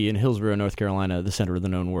In Hillsborough, North Carolina, the center of the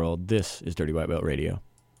known world, this is Dirty White Belt Radio.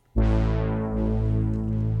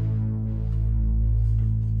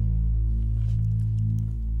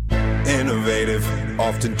 Innovative,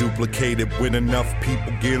 often duplicated. When enough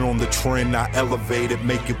people get on the trend, I elevate it,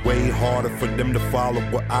 make it way harder for them to follow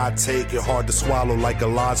what I take. It hard to swallow like a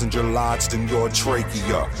lozenge lodged in your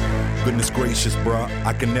trachea. Goodness gracious, bruh,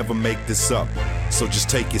 I can never make this up. So just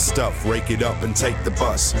take your stuff, rake it up, and take the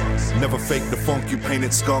bus. Never fake the funk, you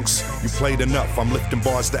painted skunks. You played enough, I'm lifting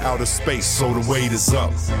bars to outer space, so the weight is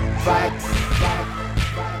up. Fight.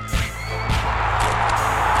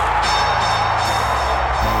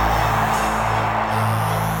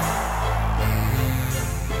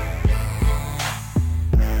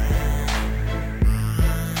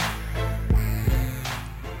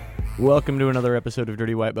 Welcome to another episode of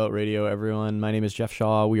Dirty White Belt Radio, everyone. My name is Jeff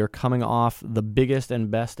Shaw. We are coming off the biggest and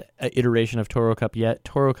best iteration of Toro Cup yet.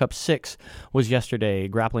 Toro Cup 6 was yesterday,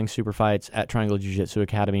 grappling super fights at Triangle Jiu-Jitsu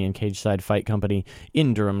Academy and Cage Side Fight Company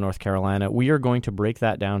in Durham, North Carolina. We are going to break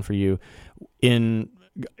that down for you in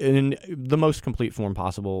the most complete form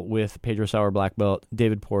possible with Pedro Sauer black belt,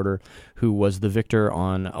 David Porter, who was the victor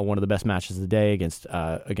on one of the best matches of the day against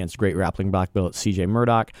great grappling black belt CJ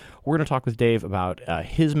Murdoch. We're going to talk with Dave about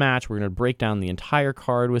his match. We're going to break down the entire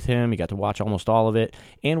card with him. You got to watch almost all of it,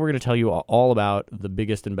 and we're going to tell you all about the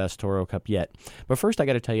biggest and best Toro Cup yet. But first, I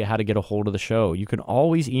got to tell you how to get a hold of the show. You can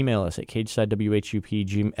always email us at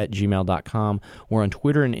cagesidewhup@gmail.com. We're on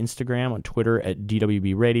Twitter and Instagram. On Twitter at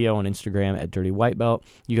DWB Radio, on Instagram at Dirty White Belt.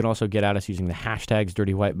 You can also get at us using the hashtags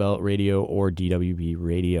Dirty White Belt Radio or DWB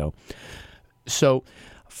Radio. So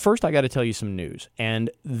first, I got to tell you some news. And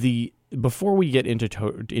before we get into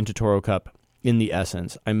Toro Cup in the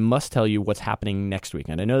essence, I must tell you what's happening next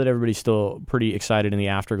weekend. I know that everybody's still pretty excited in the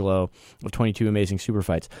afterglow of 22 amazing super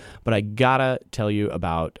fights, but I gotta tell you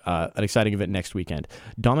about an exciting event next weekend.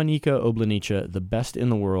 Dominyka Obelenyte, the best in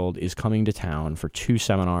the world, is coming to town for 2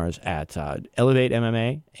 seminars at Elevate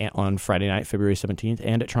MMA on Friday night, February 17th,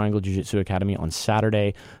 and at Triangle Jiu-Jitsu Academy on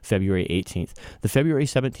Saturday, February 18th. The February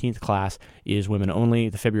 17th class is women only.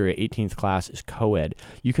 The February 18th class is co-ed.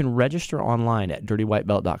 You can register online at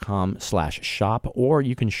dirtywhitebelt.com/shop, or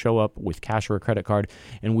you can show up with cash or a credit card,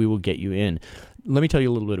 and we will get you in. Let me tell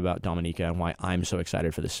you a little bit about Dominyka and why I'm so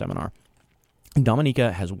excited for this seminar.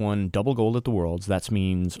 Dominyka has won double gold at the Worlds. That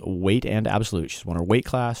means weight and absolute. She's won her weight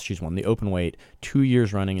class. She's won the open weight 2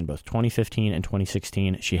 years running in both 2015 and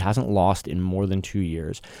 2016. She hasn't lost in more than 2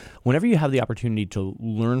 years. Whenever you have the opportunity to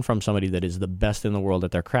learn from somebody that is the best in the world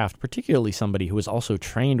at their craft, particularly somebody who is also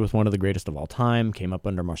trained with one of the greatest of all time, came up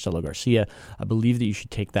under Marcelo Garcia, I believe that you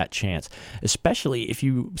should take that chance, especially if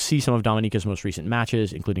you see some of Dominyka's most recent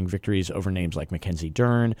matches, including victories over names like Mackenzie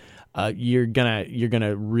Dern. You're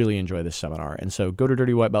gonna really enjoy this seminar. And so go to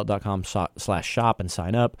dirtywhitebelt.com/shop and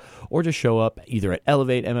sign up, or just show up either at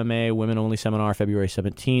Elevate MMA Women Only Seminar February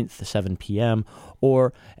 17th, 7 p.m.,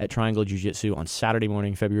 or at Triangle Jiu-Jitsu on Saturday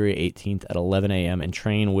morning, February 18th at 11 a.m. and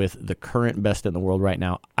train with the current best in the world right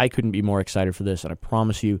now. I couldn't be more excited for this, and I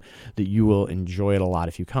promise you that you will enjoy it a lot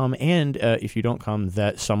if you come. And if you don't come,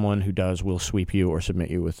 that someone who does will sweep you or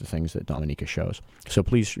submit you with the things that Dominyka shows. So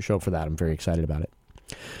please show up for that. I'm very excited about it.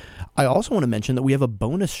 I also want to mention that we have a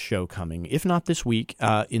bonus show coming, if not this week,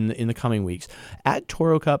 in the coming weeks. At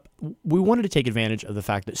Toro Cup, we wanted to take advantage of the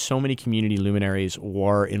fact that so many community luminaries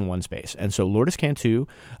were in one space. And so Lourdes Cantu,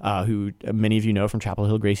 who many of you know from Chapel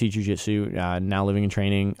Hill Gracie Jiu-Jitsu, now living and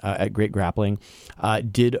training at Great Grappling,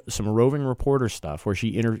 did some roving reporter stuff where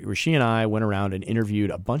she and I went around and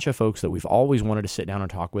interviewed a bunch of folks that we've always wanted to sit down and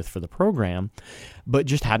talk with for the program, but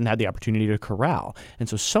just hadn't had the opportunity to corral. And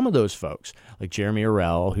so some of those folks, like Jeremy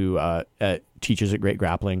Orell, who teaches at Great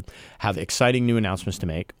Grappling, have exciting new announcements to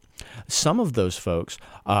make. Some of those folks,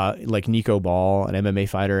 like Nico Ball, an MMA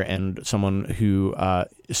fighter, and someone who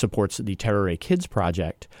supports the Terror Kids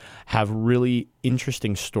Project, have really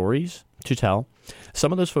interesting stories to tell.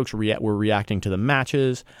 Some of those folks were reacting to the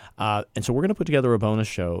matches, and so we're going to put together a bonus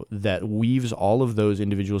show that weaves all of those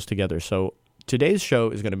individuals together. So today's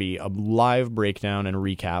show is going to be a live breakdown and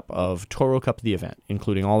recap of Toro Cup, the event,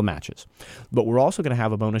 including all the matches. But we're also going to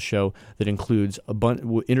have a bonus show that includes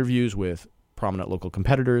interviews with prominent local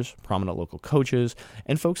competitors, prominent local coaches,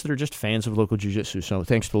 and folks that are just fans of local jiu-jitsu. So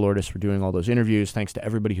thanks to Lourdes for doing all those interviews. Thanks to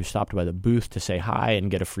everybody who stopped by the booth to say hi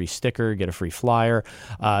and get a free sticker, get a free flyer.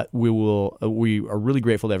 We are really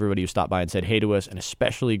grateful to everybody who stopped by and said hey to us, and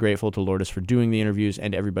especially grateful to Lourdes for doing the interviews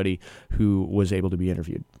and everybody who was able to be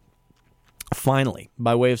interviewed. Finally,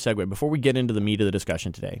 by way of segue, before we get into the meat of the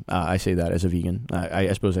discussion today, I say that as a vegan.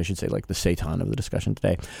 I suppose I should say like the Satan of the discussion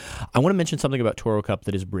today. I want to mention something about Toro Cup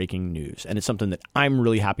that is breaking news, and it's something that I'm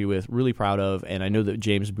really happy with, really proud of, and I know that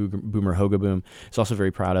James Boomer Hogaboom is also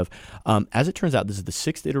very proud of. As it turns out, this is the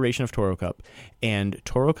 6th iteration of Toro Cup, and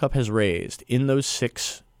Toro Cup has raised in those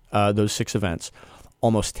six events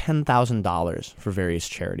almost $10,000 for various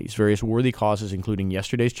charities, various worthy causes, including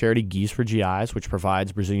yesterday's charity, Gis for GIs, which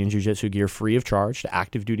provides Brazilian Jiu-Jitsu gear free of charge to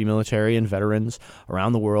active duty military and veterans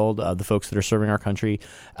around the world, the folks that are serving our country,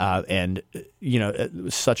 and it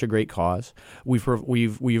was such a great cause. We've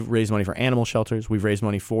raised money for animal shelters. We've raised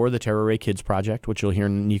money for the Terror Ray Kids Project, which you'll hear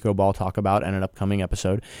Nico Ball talk about in an upcoming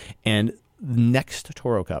episode, and next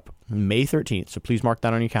Toro Cup, May 13th, so please mark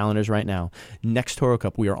that on your calendars right now. Next Toro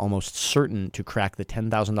Cup, we are almost certain to crack the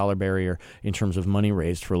 $10,000 barrier in terms of money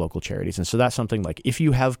raised for local charities. And so that's something like if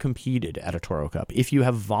you have competed at a Toro Cup, if you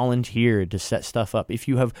have volunteered to set stuff up, if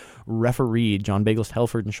you have refereed, John Bagels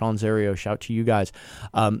Telford and Sean Zerio, shout to you guys,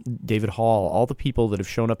 David Hall, all the people that have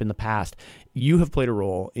shown up in the past, you have played a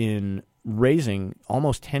role in raising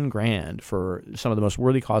almost 10 grand for some of the most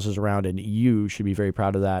worthy causes around, and you should be very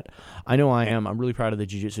proud of that. I know I am. I'm really proud of the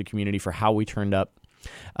jiu-jitsu community for how we turned up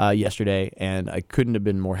yesterday, and I couldn't have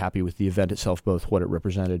been more happy with the event itself, both what it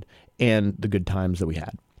represented and the good times that we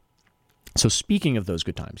had. So speaking of those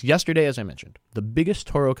good times, yesterday, as I mentioned, the biggest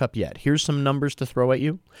Toro Cup yet. Here's some numbers to throw at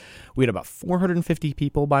you. We had about 450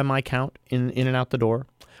 people by my count in and out the door.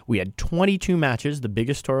 We had 22 matches, the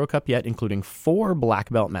biggest Toro Cup yet, including 4 black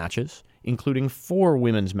belt matches, including 4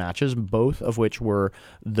 women's matches, both of which were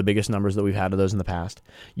the biggest numbers that we've had of those in the past.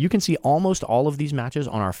 You can see almost all of these matches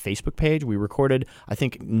on our Facebook page. We recorded, I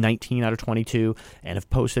think, 19 out of 22 and have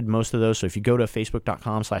posted most of those. So if you go to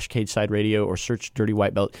facebook.com/CageSideRadio or search Dirty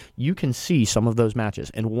White Belt, you can see some of those matches.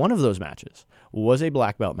 And one of those matches was a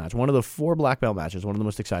black belt match. One of the 4 black belt matches, one of the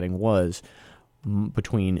most exciting, was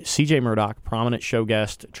between CJ Murdoch, prominent show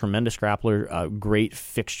guest, tremendous grappler, great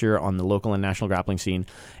fixture on the local and national grappling scene,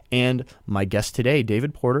 and my guest today,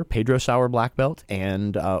 David Porter, Pedro Sauer black belt,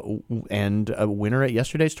 and a winner at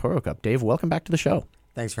yesterday's Toro Cup. Dave, welcome back to the show.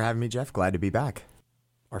 Thanks for having me, Jeff. Glad to be back.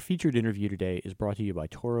 Our featured interview today is brought to you by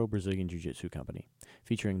Toro Brazilian Jiu-Jitsu Company,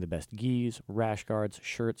 featuring the best gis, rash guards,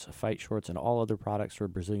 shirts, fight shorts, and all other products for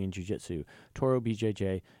Brazilian Jiu-Jitsu. Toro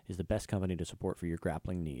BJJ is the best company to support for your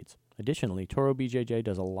grappling needs. Additionally, Toro BJJ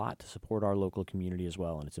does a lot to support our local community as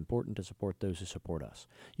well, and it's important to support those who support us.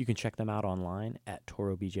 You can check them out online at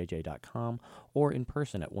torobjj.com or in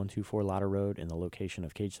person at 124 Lauder Road in the location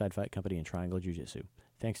of Cage Side Fight Company and Triangle Jiu-Jitsu.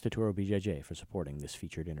 Thanks to Toro BJJ for supporting this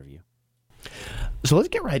featured interview. So let's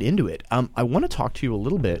get right into it. I want to talk to you a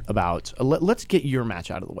little bit about, let's get your match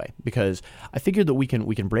out of the way, because I figured that we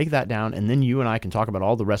can break that down, and then you and I can talk about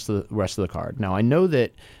all the rest of the card. Now, I know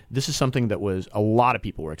that this is something that was a lot of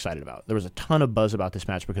people were excited about. There was a ton of buzz about this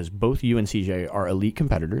match because both you and CJ are elite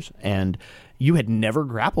competitors, and you had never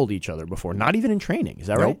grappled each other before, not even in training. Is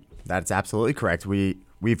that right? That's absolutely correct.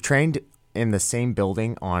 We've trained in the same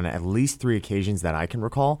building on at least 3 occasions that I can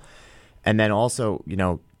recall, and then also,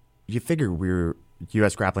 you figure we're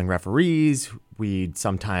U.S. grappling referees. We'd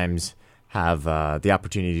sometimes have the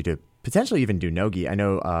opportunity to potentially even do no-gi. I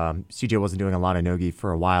know CJ wasn't doing a lot of no-gi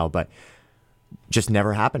for a while, but just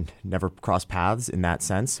never happened. Never crossed paths in that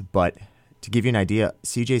sense. But to give you an idea,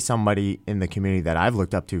 CJ's somebody in the community that I've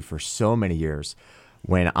looked up to for so many years.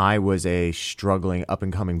 When I was a struggling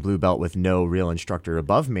up-and-coming blue belt with no real instructor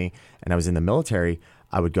above me, and I was in the military,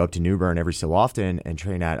 I would go up to New Bern every so often and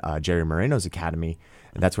train at Jerry Moreno's academy.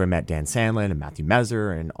 And that's where I met Dan Sandlin and Matthew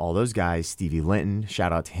Mezzer and all those guys. Stevie Linton,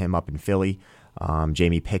 shout out to him up in Philly.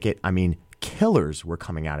 Jamie Pickett. I mean, killers were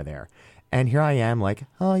coming out of there. And here I am like,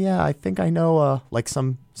 oh yeah, I think I know like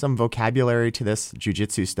some vocabulary to this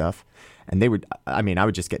jiu-jitsu stuff. And I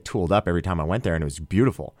would just get tooled up every time I went there, and it was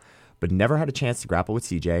beautiful. But never had a chance to grapple with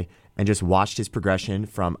CJ, and just watched his progression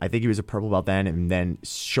from, I think he was a purple belt then, and then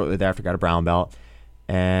shortly thereafter got a brown belt.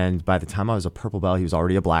 And by the time I was a purple belt, he was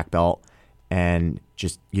already a black belt. And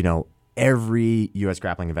just, every U.S.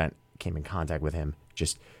 grappling event came in contact with him.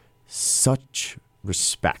 Just such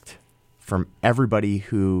respect from everybody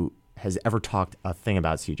who has ever talked a thing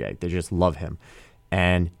about CJ. They just love him.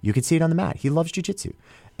 And you can see it on the mat. He loves jiu-jitsu.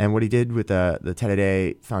 And what he did with the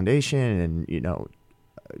Tererê Foundation and,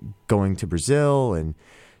 going to Brazil and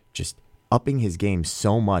just upping his game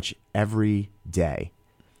so much every day.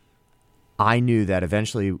 I knew that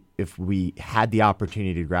eventually if we had the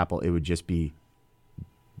opportunity to grapple, it would just be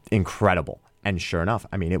incredible. And sure enough,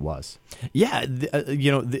 I mean, it was. Yeah,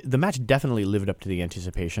 the match definitely lived up to the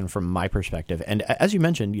anticipation from my perspective. And as you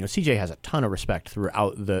mentioned, CJ has a ton of respect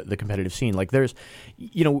throughout the competitive scene. Like there's,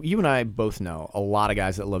 you and I both know a lot of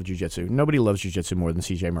guys that love jiu-jitsu. Nobody loves jiu-jitsu more than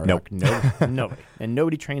CJ Murdoch. Nope. Nobody. And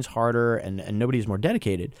nobody trains harder and nobody is more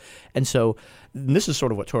dedicated. And so this is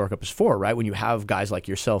sort of what Toro Cup is for, right? When you have guys like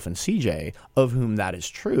yourself and CJ, of whom that is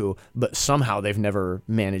true, but somehow they've never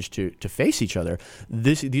managed to face each other.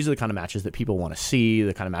 These are the kind of matches that people want to see,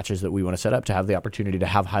 the kind of matches that we want to set up to have the opportunity to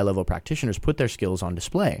have high-level practitioners put their skills on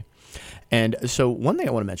display. And so one thing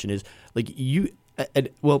I want to mention is, like,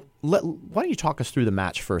 why don't you talk us through the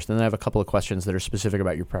match first, and then I have a couple of questions that are specific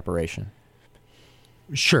about your preparation.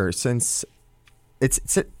 Sure. Since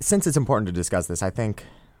it's important to discuss this, I think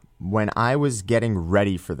when I was getting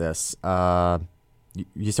ready for this,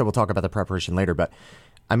 you said we'll talk about the preparation later, but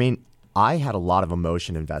I mean, I had a lot of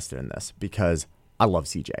emotion invested in this because I love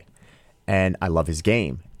CJ and I love his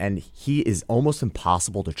game, and he is almost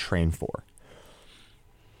impossible to train for.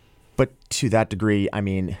 But to that degree, I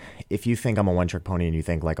mean, if you think I'm a one-trick pony and you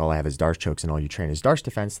think like all I have is Darce chokes and all you train is Darce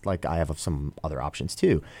defense, like I have some other options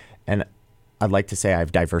too. And I'd like to say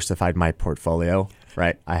I've diversified my portfolio,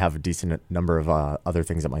 right? I have a decent number of other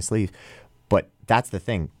things up my sleeve. But that's the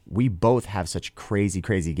thing. We both have such crazy,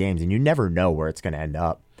 crazy games, and you never know where it's going to end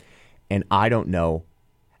up. And I don't know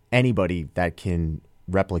anybody that can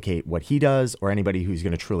replicate what he does or anybody who's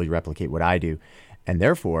going to truly replicate what I do. And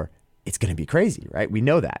therefore, it's going to be crazy, right? We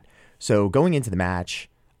know that. So going into the match,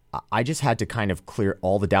 I just had to kind of clear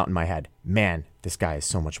all the doubt in my head. Man, this guy is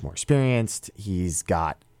so much more experienced. He's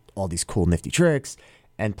got all these cool, nifty tricks.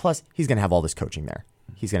 And plus, he's going to have all this coaching there.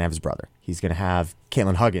 He's going to have his brother. He's going to have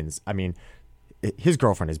Caitlin Huggins. I mean, his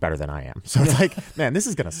girlfriend is better than I am. So it's like, man, this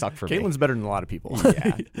is going to suck for me. Caitlin's better than a lot of people.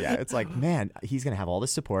 Yeah. It's like, man, he's going to have all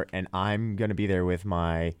this support, and I'm going to be there with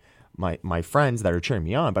my friends that are cheering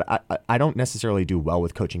me on. But I don't necessarily do well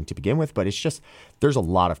with coaching to begin with, but it's just there's a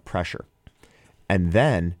lot of pressure. And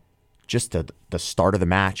then just at the start of the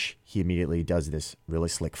match, he immediately does this really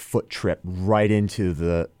slick foot trip right into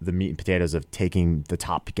the meat and potatoes of taking the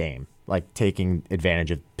top game, like taking advantage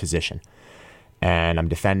of position. And I'm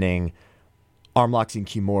defending arm locks and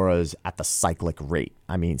kimuras at the cyclic rate.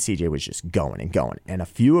 I mean, CJ was just going and going. And a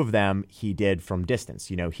few of them he did from distance.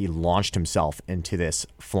 He launched himself into this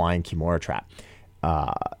flying kimura trap.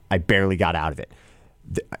 I barely got out of it.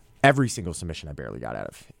 Every single submission I barely got out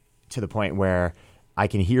of, to the point where I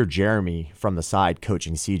can hear Jeremy from the side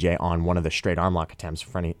coaching CJ on one of the straight arm lock attempts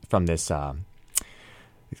from this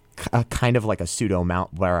kind of like a pseudo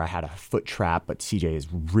mount where I had a foot trap, but CJ is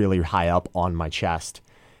really high up on my chest.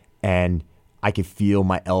 And I could feel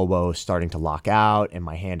my elbow starting to lock out and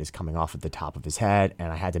my hand is coming off at the top of his head,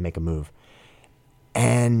 and I had to make a move.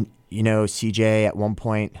 And, CJ at one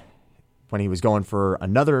point, when he was going for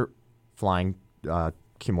another flying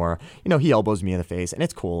kimura, he elbows me in the face, and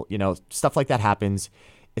it's cool. Stuff like that happens.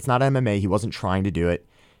 It's not MMA. He wasn't trying to do it.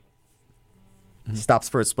 He stops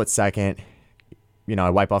for a split second. I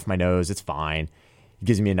wipe off my nose. It's fine. He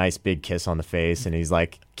gives me a nice big kiss on the face, and he's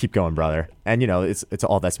like, keep going, brother. And, it's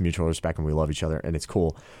all that's mutual respect, and we love each other, and it's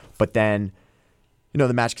cool. But then,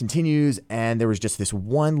 the match continues, and there was just this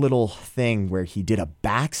one little thing where he did a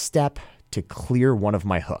back step to clear one of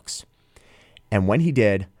my hooks. And when he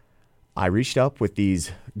did, I reached up with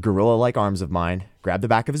these gorilla-like arms of mine, grabbed the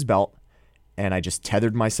back of his belt, and I just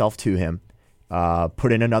tethered myself to him,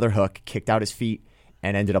 put in another hook, kicked out his feet,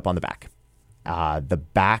 and ended up on the back. The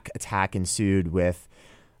back attack ensued with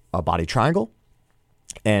a body triangle,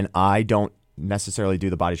 and I don't necessarily do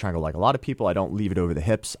the body triangle like a lot of people. I don't leave it over the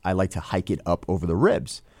hips. I like to hike it up over the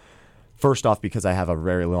ribs. First off, because I have a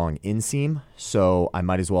very long inseam, so I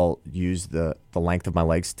might as well use the length of my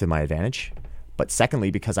legs to my advantage. But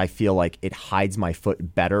secondly, because I feel like it hides my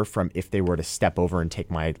foot better from if they were to step over and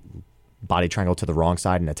take my body triangle to the wrong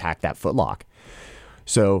side and attack that foot lock.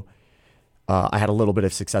 So I had a little bit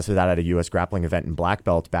of success with that at a U.S. grappling event in black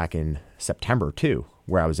belt back in September too,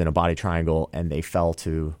 where I was in a body triangle and they fell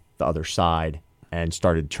to the other side and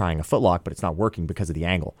started trying a foot lock, but it's not working because of the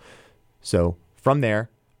angle. So from there,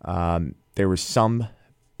 there was some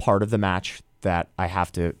part of the match that I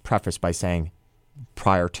have to preface by saying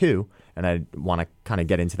prior to, and I want to kind of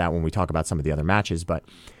get into that when we talk about some of the other matches, but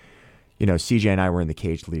CJ and I were in the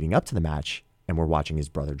cage leading up to the match, and we're watching his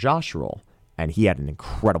brother Josh roll. And he had an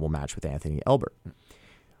incredible match with Anthony Elbert.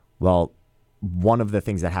 Well, one of the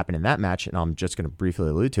things that happened in that match, and I'm just going to briefly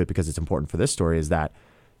allude to it because it's important for this story, is that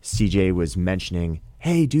CJ was mentioning,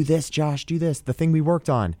 hey, do this, Josh, do this, the thing we worked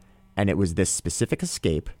on. And it was this specific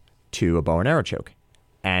escape to a bow and arrow choke.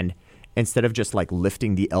 And instead of just like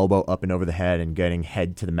lifting the elbow up and over the head and getting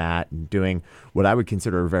head to the mat and doing what I would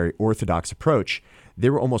consider a very orthodox approach, they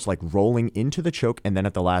were almost like rolling into the choke and then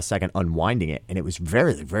at the last second unwinding it. And it was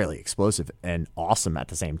very, very explosive and awesome at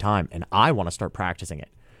the same time. And I want to start practicing it.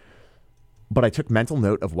 But I took mental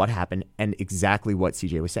note of what happened and exactly what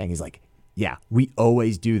CJ was saying. He's like, yeah, we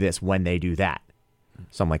always do this when they do that.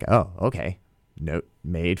 So I'm like, oh, okay. Note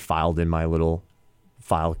made, filed in my little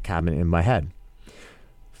file cabinet in my head.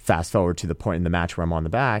 Fast forward to the point in the match where I'm on the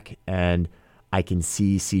back and I can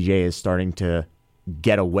see CJ is starting to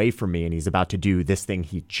get away from me and he's about to do this thing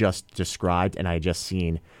he just described and I had just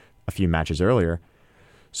seen a few matches earlier.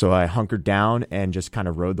 So I hunkered down and just kind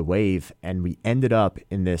of rode the wave and we ended up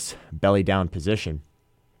in this belly down position.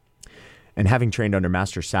 And having trained under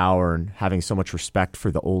Master Sauer and having so much respect for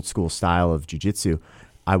the old school style of jiu-jitsu,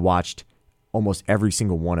 I watched almost every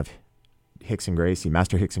single one of Master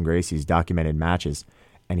Rickson Gracie's documented matches.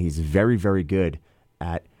 And he's very, very good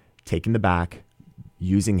at taking the back,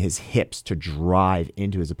 using his hips to drive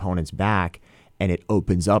into his opponent's back, and it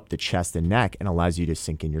opens up the chest and neck and allows you to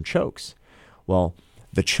sink in your chokes. Well,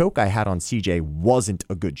 the choke I had on CJ wasn't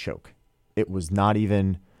a good choke. It was not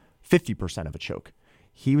even 50% of a choke.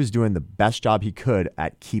 He was doing the best job he could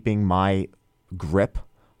at keeping my grip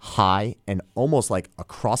high and almost like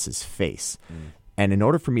across his face. And in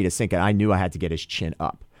order for me to sink it, I knew I had to get his chin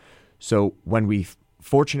up. So when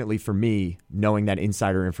fortunately for me, knowing that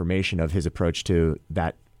insider information of his approach to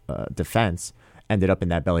that defense, ended up in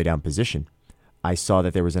that belly down position, I saw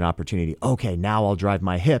that there was an opportunity. Okay, now I'll drive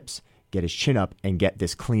my hips, get his chin up, and get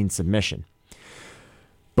this clean submission.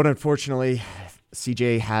 But unfortunately,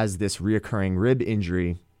 CJ has this reoccurring rib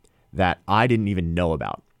injury that I didn't even know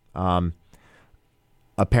about.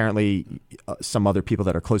 Apparently, some other people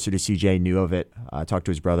that are closer to CJ knew of it. I talked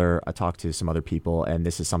to his brother. I talked to some other people, and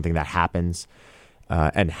this is something that happens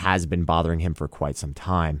and has been bothering him for quite some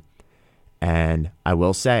time. And I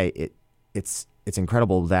will say it's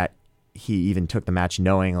incredible that he even took the match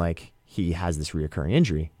knowing like he has this reoccurring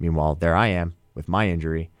injury. Meanwhile, there I am with my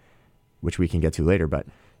injury, which we can get to later. But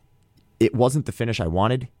it wasn't the finish I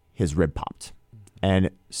wanted. His rib popped.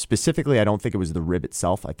 And specifically, I don't think it was the rib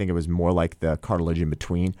itself. I think it was more like the cartilage in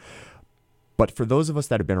between. But for those of us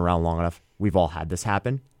that have been around long enough, we've all had this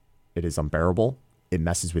happen. It is unbearable. It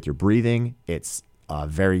messes with your breathing. It's a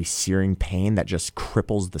very searing pain that just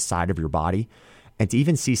cripples the side of your body. And to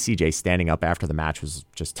even see CJ standing up after the match was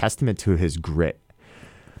just testament to his grit.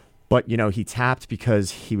 But, you know, he tapped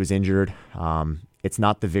because he was injured. It's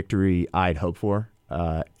not the victory I'd hoped for.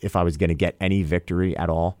 If I was going to get any victory at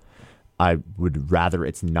all, I would rather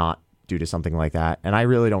it's not due to something like that. And I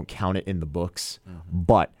really don't count it in the books. Mm-hmm.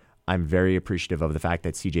 But I'm very appreciative of the fact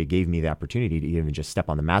that CJ gave me the opportunity to even just step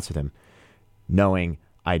on the mats with him, knowing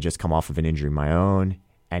I had just come off of an injury of my own,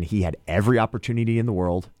 and he had every opportunity in the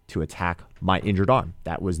world to attack my injured arm.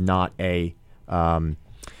 That was not a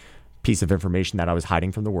piece of information that I was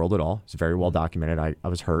hiding from the world at all. It's very well documented. I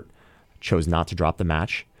was hurt, chose not to drop the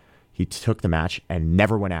match. He took the match and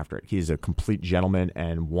never went after it. He's a complete gentleman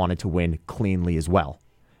and wanted to win cleanly as well.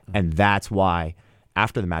 And that's why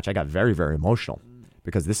after the match, I got very, very emotional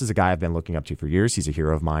because this is a guy I've been looking up to for years. He's a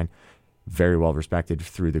hero of mine, very well respected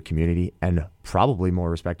through the community and probably more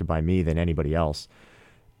respected by me than anybody else.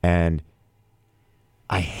 And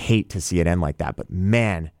I hate to see it end like that, but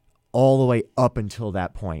man, all the way up until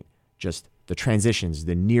that point, just the transitions,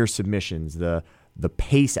 the near submissions, the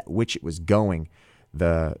pace at which it was going,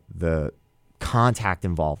 the contact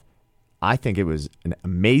involved. I think it was an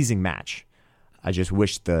amazing match. I just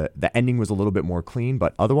wish the ending was a little bit more clean,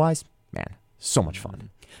 but otherwise, man, so much fun.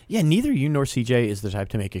 Yeah, neither you nor CJ is the type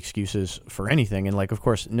to make excuses for anything, and like, of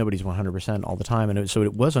course, nobody's 100% all the time, and so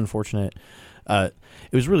it was unfortunate. It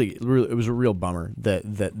was really, it was a real bummer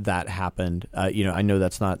that happened. You know, I know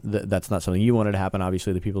that's not something you wanted to happen.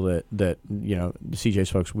 Obviously, the people that you know, the CJ's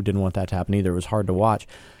folks didn't want that to happen either. It was hard to watch.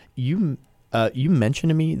 You mentioned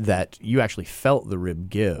to me that you actually felt the rib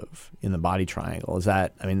give in the body triangle. Is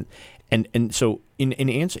that, I mean, and so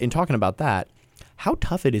in talking about that, how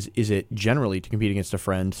tough is it generally to compete against a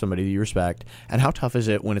friend, somebody that you respect, and how tough is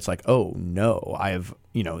it when it's like, oh no, I have,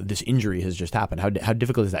 you know, this injury has just happened? How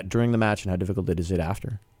difficult is that during the match, and how difficult is it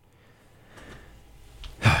after?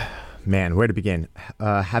 Man, where to begin?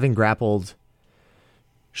 Having grappled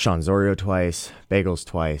Sean Zorio twice, Bagels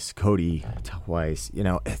twice, Cody twice, you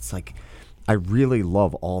know, it's like, I really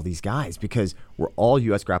love all these guys because we're all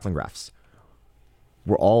U.S. grappling refs.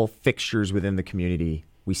 We're all fixtures within the community.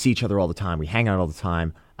 We see each other all the time. We hang out all the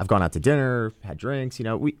time. I've gone out to dinner, had drinks. You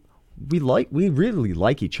know, we really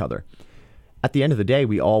like each other. At the end of the day,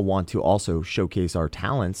 we all want to also showcase our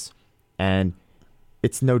talents. And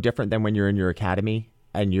it's no different than when you're in your academy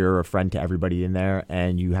and you're a friend to everybody in there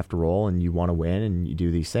and you have to roll and you want to win and you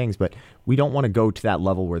do these things. But we don't want to go to that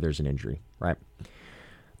level where there's an injury, right?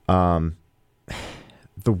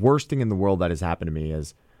 The worst thing in the world that has happened to me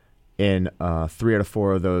is in 3 out of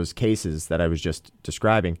 4 of those cases that I was just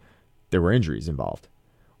describing, there were injuries involved,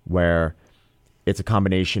 where it's a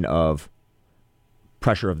combination of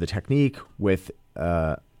pressure of the technique with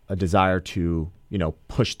a desire to,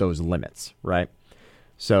 push those limits, right?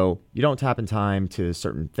 So you don't tap in time to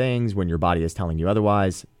certain things when your body is telling you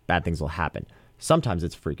otherwise, bad things will happen. Sometimes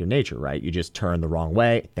it's a freak of nature, right? You just turn the wrong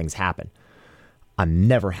way, things happen. I'm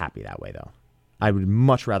never happy that way, though. I would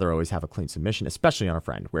much rather always have a clean submission, especially on a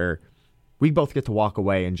friend, where we both get to walk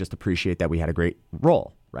away and just appreciate that we had a great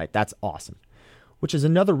roll, right? That's awesome. Which is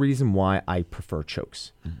another reason why I prefer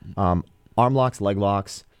chokes. Arm locks, leg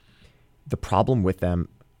locks, the problem with them,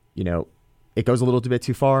 it goes a little bit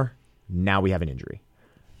too far. Now we have an injury.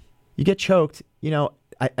 You get choked,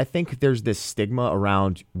 I think there's this stigma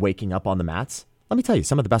around waking up on the mats. Let me tell you,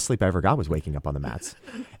 some of the best sleep I ever got was waking up on the mats.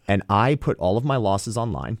 And I put all of my losses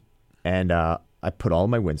online, and I put all of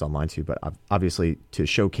my wins online too, but obviously to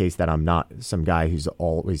showcase that I'm not some guy who's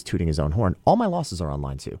always tooting his own horn, all my losses are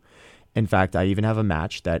online too. In fact, I even have a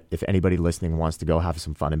match that if anybody listening wants to go have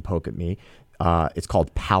some fun and poke at me, it's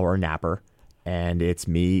called Power Napper. And it's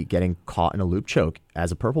me getting caught in a loop choke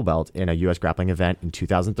as a purple belt in a U.S. grappling event in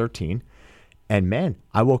 2013. And man,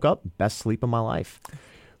 I woke up, best sleep of my life.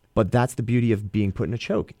 But that's the beauty of being put in a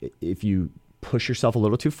choke. If you push yourself a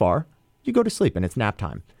little too far, you go to sleep and it's nap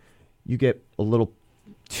time. You get a little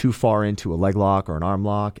too far into a leg lock or an arm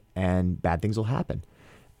lock and bad things will happen.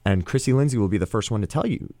 And Chrissy Lindsay will be the first one to tell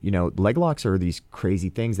you, leg locks are these crazy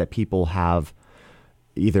things that people have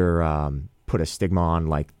either put a stigma on,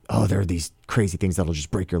 like, oh, they're these crazy things that'll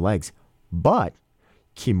just break your legs. But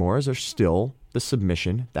Kimuras are still the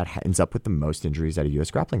submission that ends up with the most injuries at a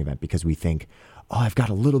U.S. grappling event because we think, oh, I've got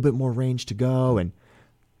a little bit more range to go. And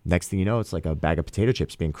next thing you know, it's like a bag of potato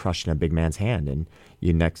chips being crushed in a big man's hand. And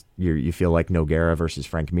you feel like Nogueira versus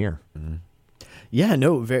Frank Mir. Mm-hmm. Yeah,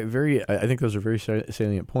 no, very, very. I think those are very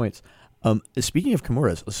salient points. Speaking of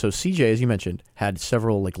Kimuras, so CJ, as you mentioned, had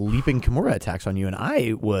several leaping Kimura attacks on you, and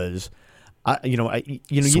I was,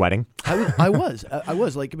 sweating. I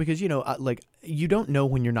was because you don't know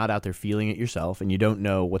when you're not out there feeling it yourself, and you don't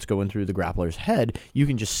know what's going through the grappler's head. You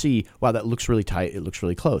can just see, wow, that looks really tight. It looks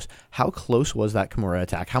really close. How close was that Kimura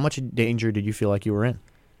attack? How much danger did you feel like you were in?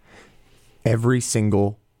 Every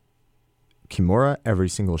single Kimura, every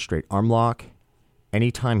single straight arm lock.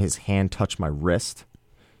 Anytime his hand touched my wrist,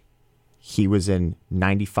 he was in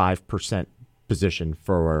 95% position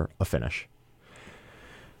for a finish.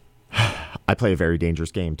 I play a very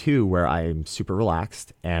dangerous game too, where I'm super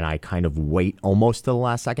relaxed and I kind of wait almost to the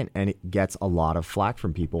last second, and it gets a lot of flack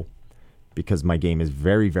from people because my game is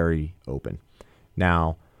very, very open.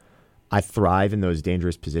 Now, I thrive in those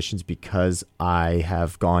dangerous positions because I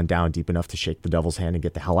have gone down deep enough to shake the devil's hand and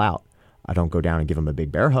get the hell out. I don't go down and give him a big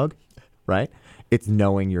bear hug, right? It's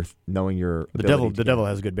knowing your the devil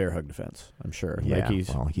has a good bear hug defense, I'm sure. Yeah,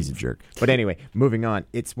 he's a jerk. But anyway, moving on.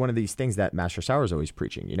 It's one of these things that Master Sauer is always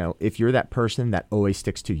preaching. If you're that person that always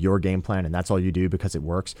sticks to your game plan and that's all you do because it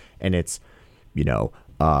works, and it's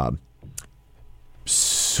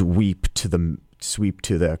sweep to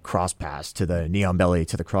the cross pass, to the knee on belly,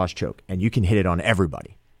 to the cross choke, and you can hit it on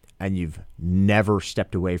everybody, and you've never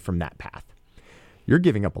stepped away from that path, you're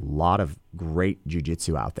giving up a lot of great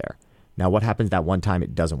jiu-jitsu out there. Now, what happens that one time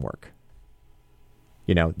it doesn't work?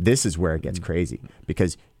 This is where it gets crazy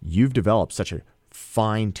because you've developed such a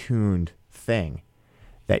fine-tuned thing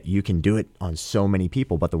that you can do it on so many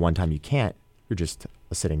people, but the one time you can't, you're just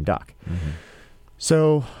a sitting duck. Mm-hmm.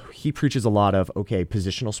 So he preaches a lot of,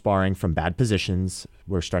 positional sparring from bad positions.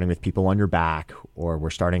 We're starting with people on your back, or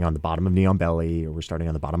we're starting on the bottom of knee on belly, or we're starting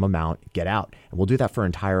on the bottom of mount, get out. And we'll do that for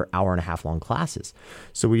entire hour and a half long classes.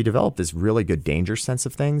 So we developed this really good danger sense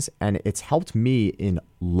of things, and it's helped me in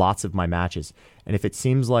lots of my matches. And if it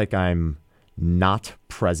seems like I'm not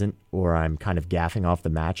present or I'm kind of gaffing off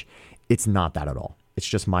the match, it's not that at all. It's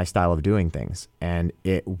just my style of doing things. And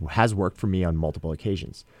it has worked for me on multiple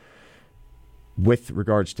occasions. With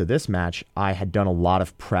regards to this match, I had done a lot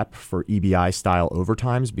of prep for EBI-style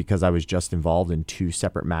overtimes because I was just involved in 2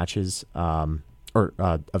 separate matches or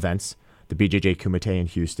events, the BJJ Kumite in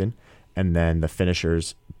Houston, and then the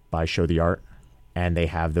finishers by Show the Art, and they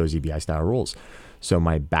have those EBI-style rules. So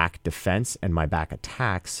my back defense and my back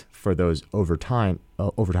attacks for those overtime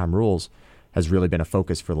rules has really been a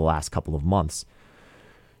focus for the last couple of months.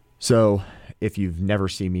 So if you've never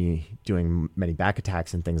seen me doing many back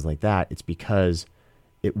attacks and things like that, it's because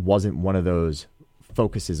it wasn't one of those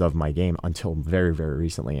focuses of my game until very, very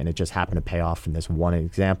recently. And it just happened to pay off in this one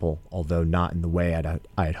example, although not in the way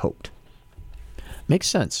I had hoped. Makes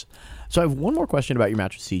sense. So I have one more question about your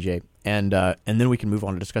match with CJ, and then we can move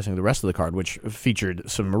on to discussing the rest of the card, which featured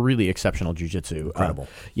some really exceptional jiu-jitsu. Incredible.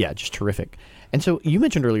 Yeah, just terrific. And so you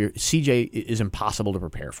mentioned earlier, CJ is impossible to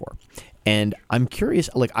prepare for. And I'm curious,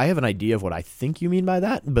 like, I have an idea of what I think you mean by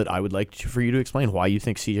that, but I would like for you to explain why you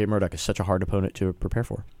think CJ Murdoch is such a hard opponent to prepare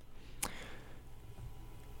for.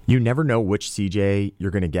 You never know which CJ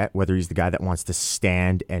you're going to get, whether he's the guy that wants to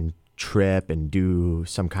stand and trip and do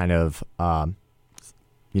some kind of,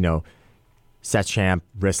 set champ,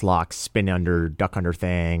 wrist lock, spin under, duck under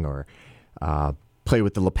thing, or play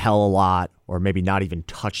with the lapel a lot, or maybe not even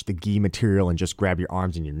touch the gi material and just grab your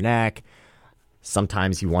arms and your neck.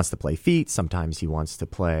 Sometimes he wants to play feet. Sometimes he wants to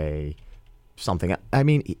play something. I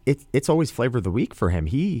mean, it's always flavor of the week for him.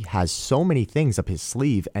 He has so many things up his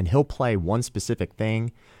sleeve, and he'll play one specific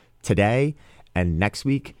thing today, and next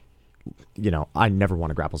week, I never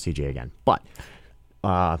want to grapple CJ again. But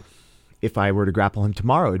if I were to grapple him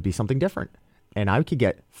tomorrow, it'd be something different. And I could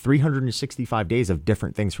get 365 days of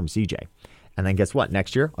different things from CJ. And then guess what?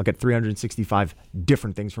 Next year, I'll get 365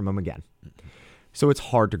 different things from him again. So it's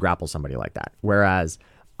hard to grapple somebody like that. Whereas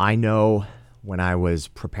I know when I was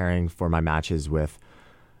preparing for my matches with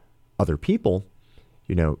other people,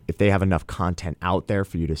 if they have enough content out there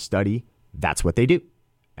for you to study, that's what they do.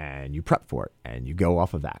 And you prep for it and you go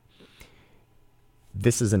off of that.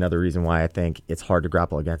 This is another reason why I think it's hard to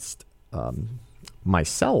grapple against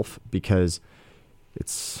myself, because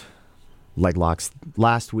it's leg locks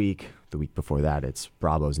last week. The week before that, it's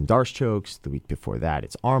Bravos and Darce chokes. The week before that,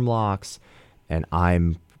 it's arm locks. And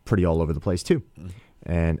I'm pretty all over the place too.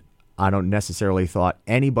 And I don't necessarily thought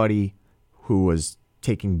anybody who was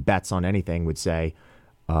taking bets on anything would say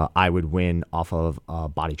I would win off of a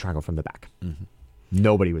body triangle from the back. Mm-hmm.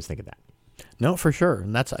 Nobody was thinking that. No, for sure.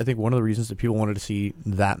 And that's, I think, one of the reasons that people wanted to see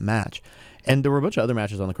that match. And there were a bunch of other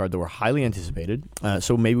matches on the card that were highly anticipated.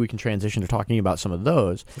 So maybe we can transition to talking about some of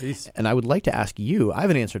those. Please. And I would like to ask you, I have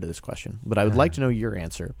an answer to this question, but I would like to know your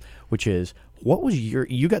answer, which is, what was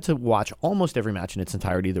you got to watch almost every match in its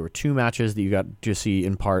entirety. There were 2 matches that you got to see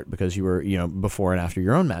in part because you were, before and after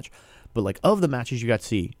your own match. But like, of the matches you got to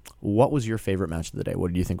see, what was your favorite match of the day? What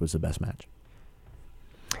did you think was the best match?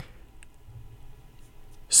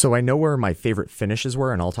 So I know where my favorite finishes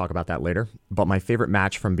were, and I'll talk about that later. But my favorite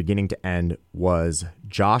match from beginning to end was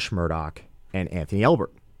Josh Murdoch and Anthony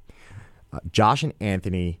Elbert. Josh and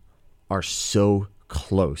Anthony are so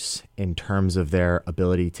close in terms of their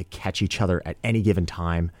ability to catch each other at any given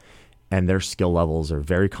time, and their skill levels are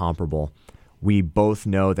very comparable. We both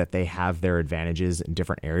know that they have their advantages in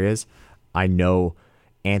different areas. I know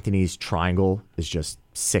Anthony's triangle is just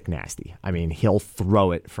sick nasty. I mean, he'll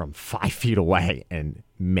throw it from 5 feet away and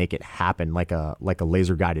make it happen like a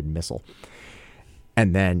laser guided missile.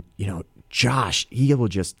 And then, Josh, he will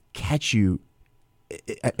just catch you.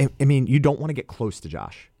 I mean, you don't want to get close to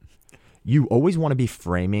Josh. You always want to be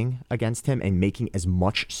framing against him and making as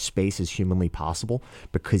much space as humanly possible,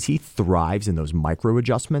 because he thrives in those micro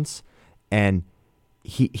adjustments, and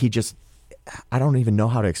he just, I don't even know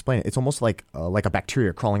how to explain it. It's almost like a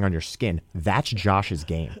bacteria crawling on your skin. That's Josh's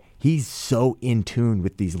game. He's so in tune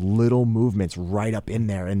with these little movements right up in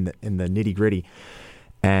there in the nitty gritty.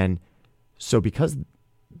 And so because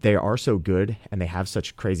they are so good and they have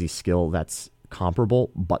such crazy skill that's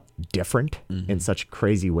comparable but different in such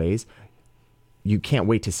crazy ways, you can't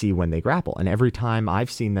wait to see when they grapple. And every time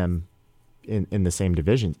I've seen them in the same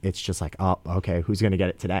division, it's just like, oh, okay, who's going to get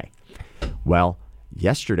it today? Well,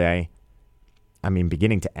 yesterday, I mean,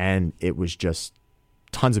 beginning to end, it was just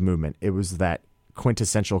tons of movement. It was that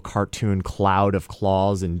quintessential cartoon cloud of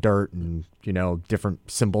claws and dirt and,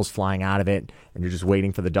 different symbols flying out of it, and you're just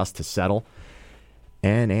waiting for the dust to settle.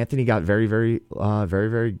 And Anthony got very, very, very,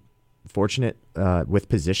 very fortunate with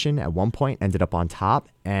position at one point, ended up on top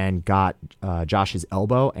and got Josh's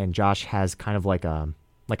elbow, and Josh has kind of like a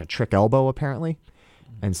trick elbow apparently.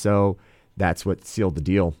 And so that's what sealed the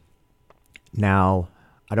deal. Now,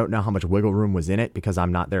 I don't know how much wiggle room was in it because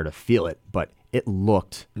I'm not there to feel it, but it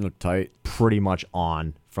looked tight, pretty much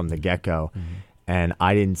on from the get-go. And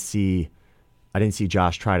I didn't see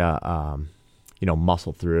Josh try to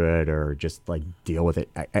muscle through it or just like deal with it.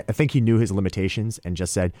 I think he knew his limitations and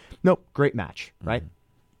just said, nope, great match, right?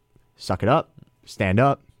 Suck it up, stand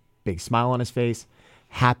up, big smile on his face,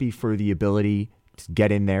 happy for the ability to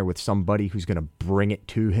get in there with somebody who's going to bring it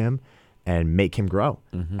to him and make him grow.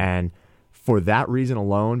 And for that reason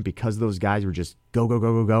alone, because those guys were just go, go,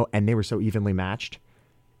 go, go, go, and they were so evenly matched,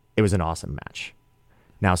 it was an awesome match.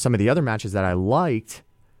 Now, some of the other matches that I liked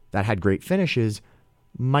that had great finishes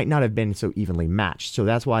might not have been so evenly matched. So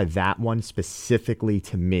that's why that one specifically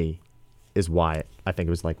to me is why I think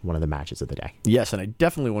it was like one of the matches of the day. Yes, and I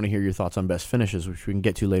definitely want to hear your thoughts on best finishes, which we can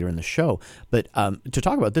get to later in the show. But to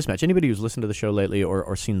talk about this match, anybody who's listened to the show lately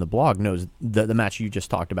or seen the blog knows that the match you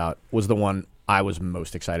just talked about was the one I was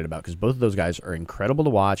most excited about, because both of those guys are incredible to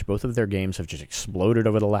watch. Both of their games have just exploded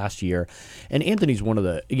over the last year. And Anthony's one of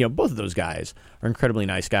the, both of those guys are incredibly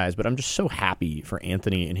nice guys, but I'm just so happy for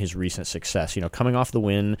Anthony and his recent success. Coming off the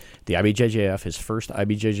win, the IBJJF, his first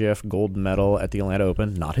IBJJF gold medal at the Atlanta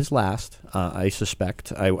Open, not his last, I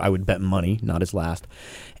suspect. I would bet money, not his last.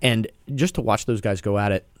 And just to watch those guys go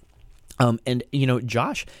at it, and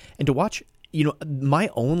Josh, and to watch, my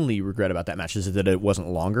only regret about that match is that it wasn't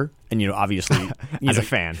longer. And, obviously, as a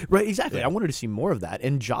fan. Right, exactly. Yeah. I wanted to see more of that.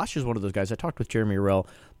 And Josh is one of those guys. I talked with Jeremy Urell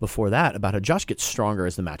before that about how Josh gets stronger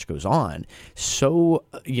as the match goes on. So,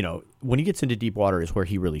 when he gets into deep water is where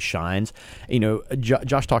he really shines.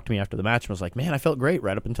 Josh talked to me after the match and was like, man, I felt great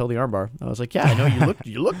right up until the armbar. I was like, yeah, I know,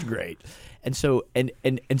 you looked great. And so, and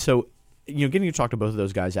so, getting to talk to both of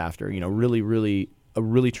those guys after, really, really, a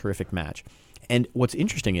really terrific match. And what's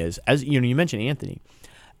interesting is, as you mentioned Anthony.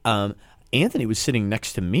 Anthony was sitting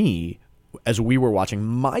next to me as we were watching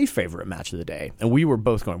my favorite match of the day, and we were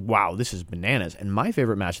both going, "Wow, this is bananas!" And my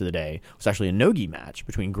favorite match of the day was actually a no-gi match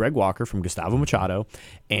between Greg Walker from Gustavo Machado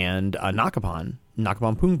and Nakapan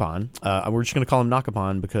Phungephorn. We're just going to call him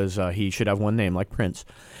Nakapan because he should have one name like Prince.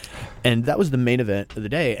 And that was the main event of the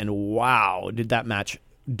day. And wow, did that match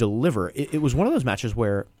deliver! It was one of those matches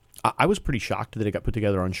where I was pretty shocked that it got put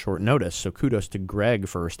together on short notice. So kudos to Greg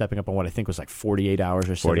for stepping up on what I think was like 48 hours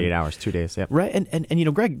or so. 48 hours, 2 days, yeah. Right,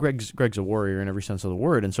 and Greg's a warrior in every sense of the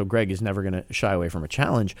word, and so Greg is never going to shy away from a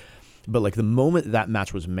challenge. But like the moment that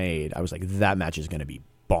match was made, I was like, that match is going to be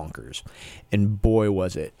bonkers. And boy,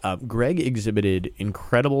 was it. Greg exhibited an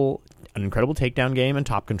incredible takedown game and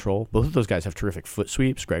top control. Both of those guys have terrific foot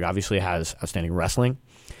sweeps. Greg obviously has outstanding wrestling.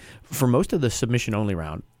 For most of the submission-only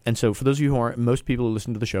round, and so for those of you who aren't, most people who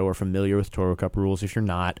listen to the show are familiar with Toro Cup rules. If you're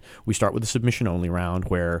not, we start with the submission-only round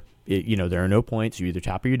where, there are no points. You either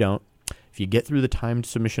tap or you don't. If you get through the timed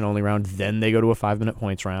submission-only round, then they go to a 5-minute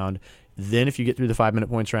points round. Then if you get through the 5-minute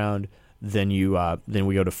points round, then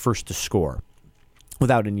we go to first to score.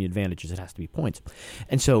 Without any advantages, it has to be points.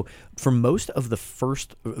 And so for most of the for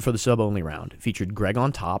the sub-only round, featured Greg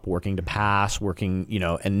on top, working to pass, and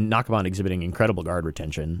Nakapan exhibiting incredible guard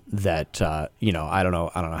retention that, I don't know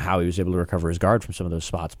how he was able to recover his guard from some of those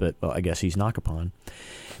spots, but, well, I guess he's Nakapan.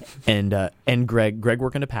 And Greg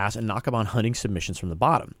working to pass, and Nakapan hunting submissions from the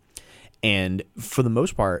bottom. And for the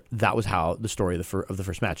most part, that was how the story of the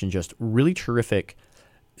first match, and just really terrific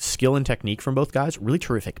skill and technique from both guys, really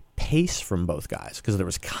terrific pace from both guys, because there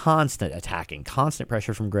was constant attacking, constant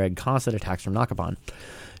pressure from Greg, constant attacks from Nakapan.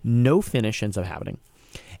 No finish ends up happening.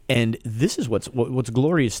 And this is what's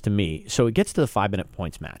glorious to me. So it gets to the 5-minute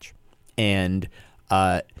points match, and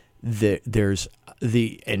it's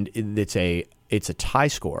a tie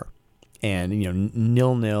score, and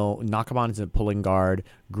 0-0. Nakapan is a pulling guard,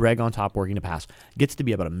 Greg on top working to pass. Gets to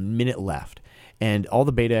be about a minute left. And all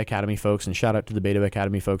the Beta Academy folks, and shout out to the Beta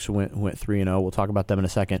Academy folks who went 3-0. We'll talk about them in a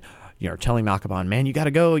second. Telling Nakapan, man, you got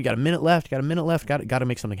to go. You got a minute left. Got to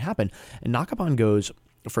make something happen. And Nakapan goes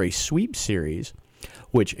for a sweep series,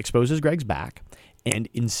 which exposes Greg's back. And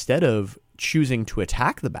instead of choosing to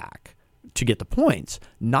attack the back to get the points,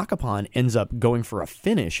 Nakapan ends up going for a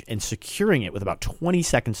finish and securing it with about 20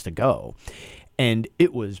 seconds to go. And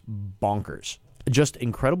it was bonkers. Just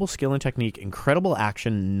incredible skill and technique, incredible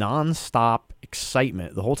action, nonstop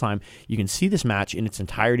excitement the whole time. You can see this match in its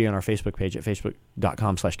entirety on our Facebook page at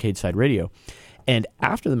facebook.com/CageSideRadio. And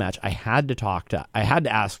after the match, I had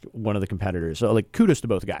to ask one of the competitors. So, kudos to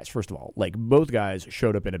both guys, first of all. Both guys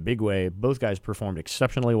showed up in a big way. Both guys performed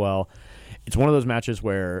exceptionally well. It's one of those matches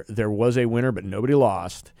where there was a winner, but nobody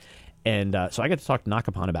lost. And so I got to talk to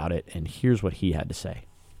Nakapan about it, and here's what he had to say.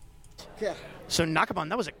 Yeah. So Nakapan,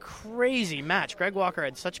 that was a crazy match. Greg Walker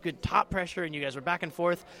had such good top pressure, and you guys were back and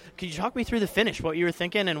forth. Could you talk me through the finish, what you were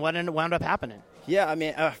thinking, and what wound up happening? Yeah, I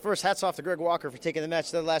mean, first, hats off to Greg Walker for taking the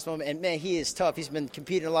match to the last moment. And, man, he is tough. He's been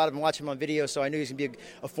competing a lot. I've been watching him on video, so I knew he was going to be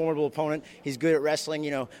a formidable opponent. He's good at wrestling.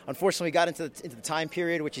 Unfortunately, he got into the time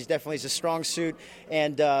period, which is definitely his strong suit.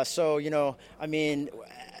 And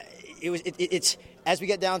it's as we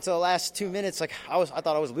get down to the last 2 minutes, I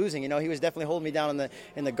thought I was losing. He was definitely holding me down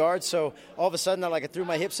in the guard. So all of a sudden, I threw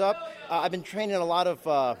my hips up. I've been training a lot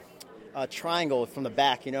of triangle from the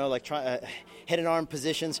back, like head and arm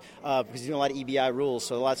positions, because you're doing a lot of EBI rules.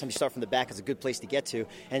 So a lot of times you start from the back is a good place to get to.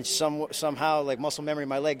 And somehow, like muscle memory,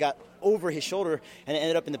 my leg got over his shoulder and it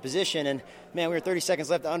ended up in the position. And man, we were 30 seconds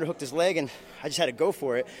left. I underhooked his leg, and I just had to go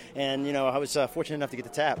for it. And I was fortunate enough to get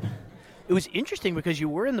the tap. It was interesting because you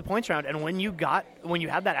were in the points round, and when you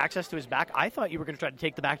had that access to his back, I thought you were going to try to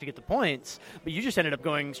take the back to get the points, but you just ended up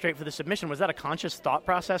going straight for the submission. Was that a conscious thought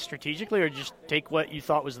process strategically, or just take what you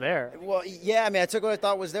thought was there? Well, yeah, I took what I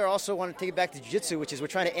thought was there. Also wanted to take it back to jiu-jitsu, which is we're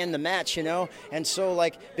trying to end the match, And so,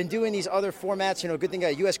 been doing these other formats, good thing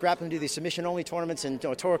U.S. Grappling do these submission-only tournaments, and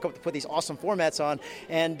Toro Cup to put these awesome formats on.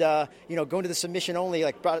 And, going to the submission-only,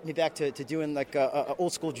 brought me back to doing,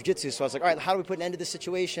 old-school jiu-jitsu. So I was like, all right, how do we put an end to this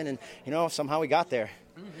situation? And, somehow we got there.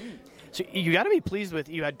 Mm-hmm. So you got to be pleased with,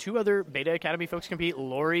 you had two other Beta Academy folks compete.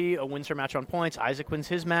 Lori wins her match on points. Isaac wins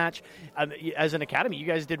his match. As an academy, you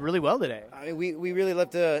guys did really well today. We really love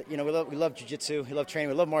to, we love jiu-jitsu. We love training.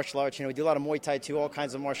 We love martial arts. We do a lot of Muay Thai too, all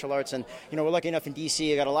kinds of martial arts. And, we're lucky enough in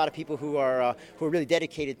D.C. I got a lot of people who are really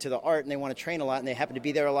dedicated to the art, and they want to train a lot, and they happen to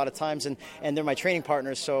be there a lot of times, and they're my training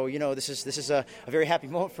partners. So, this is a very happy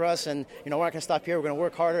moment for us, and, we're not going to stop here. We're going to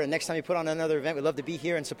work harder, and next time we put on another event, we'd love to be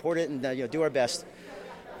here and support it and, do our best.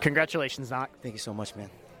 Congratulations, Nak. Thank you so much, man.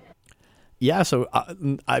 Yeah, so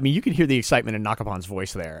you could hear the excitement in Nakapan's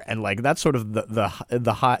voice there, and that's sort of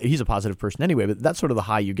the high. He's a positive person anyway, but that's sort of the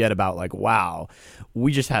high you get about wow,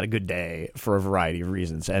 we just had a good day for a variety of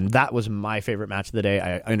reasons, and that was my favorite match of the day.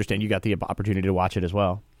 I understand you got the opportunity to watch it as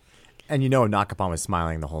well, and Nakapan was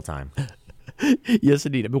smiling the whole time. Yes,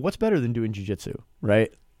 indeed. But what's better than doing jiu-jitsu,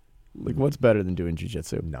 right? What's better than doing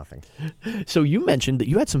jiu-jitsu? Nothing. So you mentioned that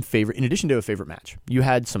you had some favorite, in addition to a favorite match, you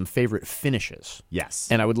had some favorite finishes. Yes.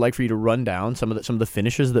 And I would like for you to run down some of the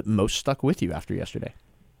finishes that most stuck with you after yesterday.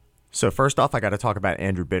 So first off, I got to talk about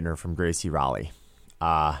Andrew Bittner from Gracie Raleigh.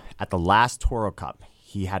 At the last Toro Cup,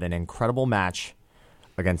 he had an incredible match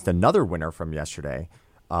against another winner from yesterday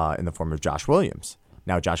in the form of Josh Williams.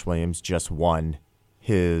 Now, Josh Williams just won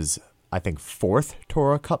his, I think, fourth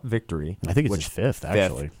Toro Cup victory. I think it's his fifth,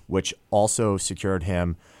 actually. Which also secured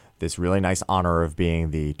him this really nice honor of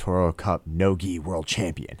being the Toro Cup no-gi world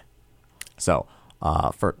champion. So,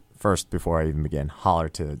 first, before I even begin, holler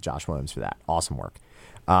to Josh Williams for that. Awesome work.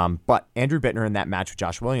 But Andrew Bittner in that match with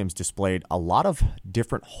Josh Williams displayed a lot of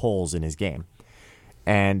different holes in his game.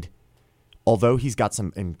 And although he's got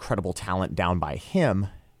some incredible talent down by him,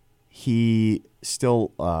 he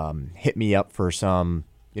still hit me up for some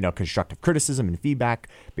constructive criticism and feedback,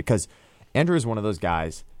 because Andrew is one of those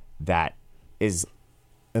guys that is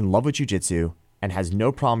in love with jiu-jitsu and has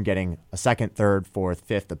no problem getting a second, third, fourth,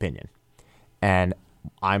 fifth opinion. And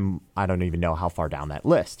I don't even know how far down that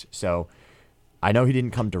list. So I know he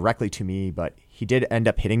didn't come directly to me, but he did end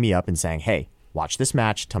up hitting me up and saying, hey, watch this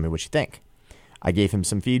match. Tell me what you think. I gave him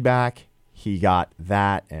some feedback. He got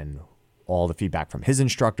that and all the feedback from his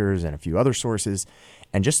instructors and a few other sources.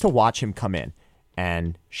 And just to watch him come in,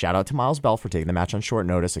 and shout out to Miles Bell for taking the match on short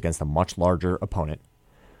notice against a much larger opponent.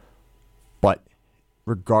 But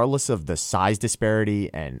regardless of the size disparity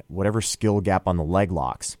and whatever skill gap on the leg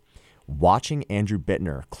locks, watching Andrew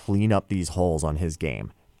Bittner clean up these holes on his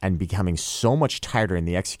game and becoming so much tighter in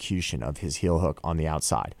the execution of his heel hook on the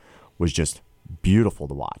outside was just beautiful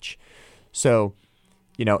to watch. So,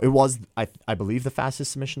 it was, I believe, the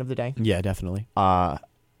fastest submission of the day. Yeah, definitely.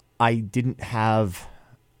 I didn't have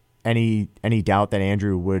any doubt that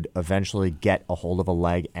Andrew would eventually get a hold of a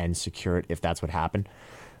leg and secure it if that's what happened.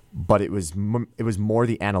 But it was more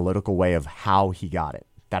the analytical way of how he got it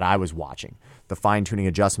that I was watching. The fine-tuning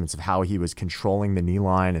adjustments of how he was controlling the knee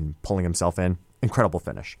line and pulling himself in. Incredible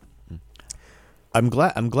finish. I'm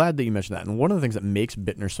glad that you mentioned that. And one of the things that makes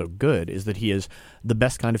Bittner so good is that he is the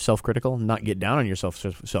best kind of self-critical, not get down on yourself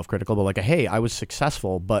self-critical, but hey, I was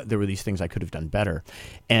successful, but there were these things I could have done better.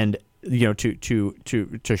 And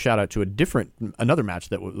to shout out to another match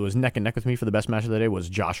that was neck and neck with me for the best match of the day was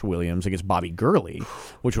Josh Williams against Bobby Gurley,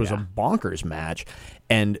 which was a bonkers match.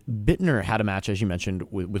 And Bittner had a match, as you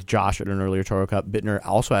mentioned, with Josh at an earlier Toro Cup. Bittner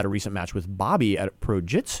also had a recent match with Bobby at Pro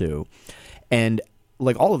Jitsu. And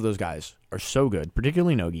all of those guys are so good,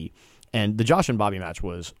 particularly Nogi. And the Josh and Bobby match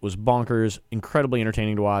was bonkers, incredibly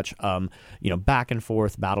entertaining to watch. Back and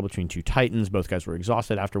forth battle between two titans. Both guys were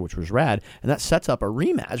exhausted after, which was rad. And that sets up a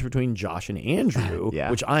rematch between Josh and Andrew,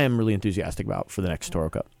 which I am really enthusiastic about for the next Toro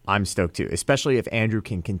Cup. I'm stoked too, especially if Andrew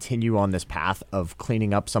can continue on this path of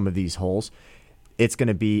cleaning up some of these holes. It's going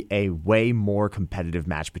to be a way more competitive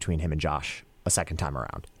match between him and Josh a second time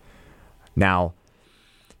around. Now,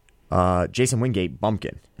 Jason Wingate,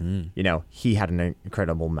 Bumpkin. He had an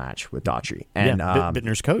incredible match with Daughtry. And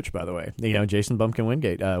Bittner's coach, by the way. Jason Bumpkin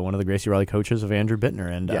Wingate, one of the Gracie Raleigh coaches of Andrew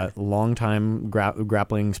Bittner, and longtime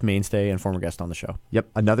grappling mainstay and former guest on the show. Yep,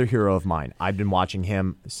 another hero of mine. I've been watching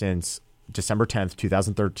him since December 10th,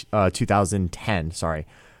 2010,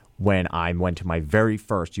 when I went to my very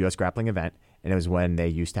first U.S. grappling event, and it was when they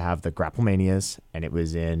used to have the Grapplemanias, and it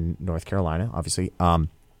was in North Carolina, obviously. And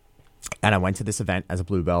I went to this event as a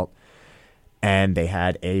blue belt, and they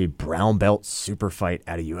had a brown belt super fight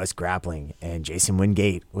at a U.S. grappling, and Jason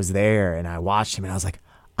Wingate was there, and I watched him, and I was like,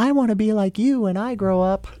 I want to be like you when I grow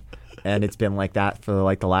up. And it's been like that for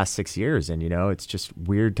like the last 6 years, and it's just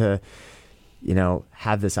weird to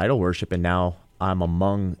have this idol worship, and now I'm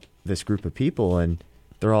among this group of people, and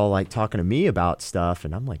they're all like talking to me about stuff,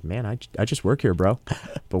 and I'm like, man, I just work here, bro.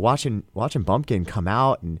 But watching Bumpkin come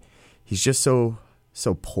out, and he's just so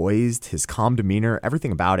poised, his calm demeanor,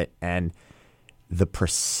 everything about it, and the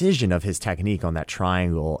precision of his technique on that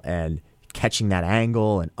triangle, and catching that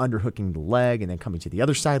angle, and underhooking the leg, and then coming to the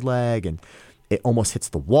other side leg, and it almost hits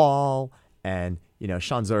the wall. And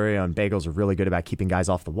Sean Zorio and Bagels are really good about keeping guys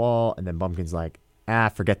off the wall, and then Bumpkin's like,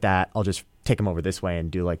 forget that, I'll just take him over this way and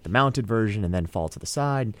do like the mounted version and then fall to the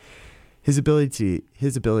side. His ability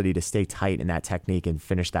to stay tight in that technique and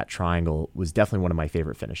finish that triangle was definitely one of my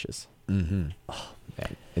favorite finishes. Mm-hmm. Oh,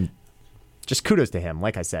 man. And just kudos to him.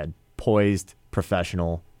 Like I said, poised,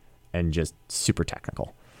 professional, and just super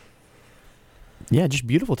technical. Yeah, just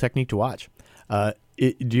beautiful technique to watch. Do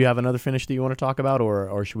you have another finish that you want to talk about,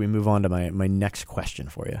 or should we move on to my next question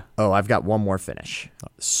for you? Oh, I've got one more finish.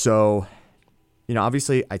 So,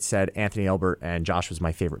 obviously I said Anthony Elbert and Josh was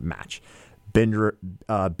my favorite match.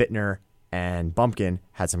 Bittner and Bumpkin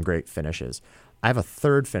had some great finishes. I have a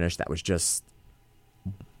third finish that was just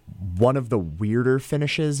one of the weirder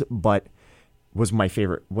finishes, but was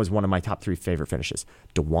one of my top 3 favorite finishes.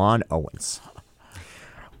 Dewan Owens.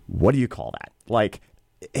 What do you call that? Like,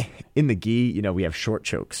 in the gi, we have short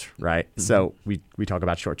chokes, right? Mm-hmm. So we talk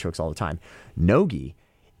about short chokes all the time. No gi,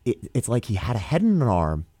 it's like he had a head and an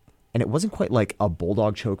arm, and it wasn't quite like a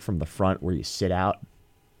bulldog choke from the front where you sit out,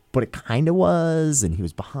 but it kind of was, and he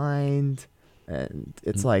was behind, and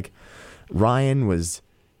it's like Ryan was.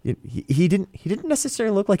 He didn't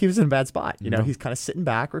necessarily look like he was in a bad spot. He's kind of sitting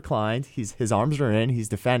back, reclined. His arms are in. He's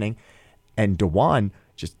defending, and Dewan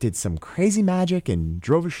just did some crazy magic and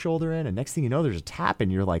drove his shoulder in. And next thing you know, there's a tap,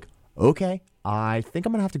 and you're like, okay, I think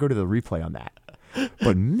I'm gonna have to go to the replay on that.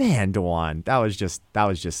 But man, Dewan, that was just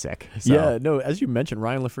sick. So. Yeah, no, as you mentioned,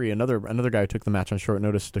 Ryan Lafree, another guy who took the match on short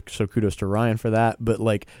notice. So kudos to Ryan for that. But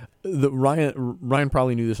like, Ryan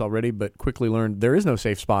probably knew this already, but quickly learned there is no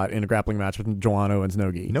safe spot in a grappling match with Dewan Owens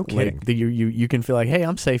no-gi. No kidding. Like, you can feel like, hey,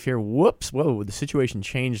 I'm safe here. Whoops, whoa, the situation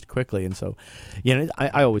changed quickly, and so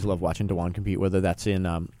I always love watching Dewan compete, whether that's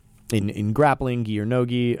in grappling, gi or no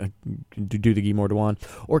gi, do the gi more Dewan,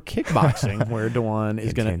 or kickboxing, where Dewan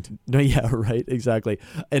is going to. No, yeah, right, exactly.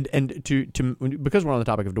 And to because we're on the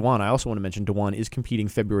topic of Dewan, I also want to mention Dewan is competing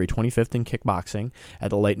February 25th in kickboxing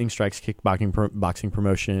at the Lightning Strikes boxing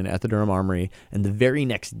promotion at the Durham Armory, and the very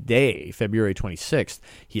next day, February 26th,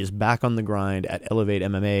 he is back on the grind at Elevate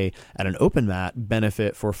MMA at an open mat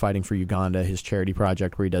benefit for Fighting for Uganda, his charity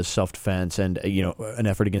project where he does self-defense and an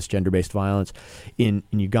effort against gender-based violence in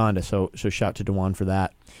Uganda. So shout to Dewan for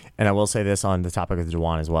that. And I will say this on the topic of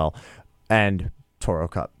Dewan as well, and Toro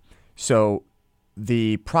Cup. So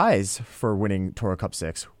the prize for winning Toro Cup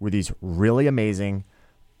 6 were these really amazing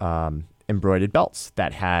embroidered belts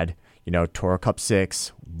that had, Toro Cup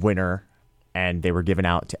 6 winner, and they were given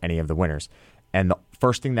out to any of the winners. And the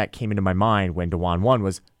first thing that came into my mind when Dewan won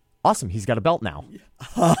was, awesome, he's got a belt now.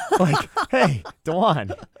 Like, hey,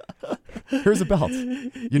 Dewan, here's a belt.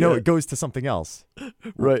 It goes to something else.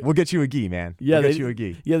 Right. We'll get you a gi, man. Yeah, we'll get you a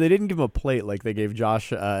gi. Yeah, they didn't give him a plate like they gave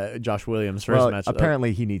Josh Williams for his match.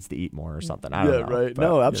 Apparently he needs to eat more or something. I don't know. Right. But,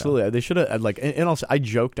 no, absolutely. They should have and also I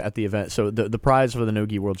joked at the event. So the prize for the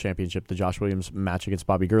no-gi world championship, the Josh Williams match against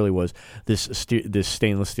Bobby Gurley, was this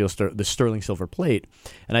stainless steel, this sterling silver plate.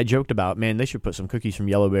 And I joked about, man, they should put some cookies from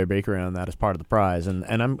Yellow Bear Bakery on that as part of the prize. And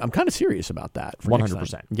I'm kind of serious about that.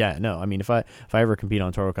 100%. Yeah. No. I mean, if I ever compete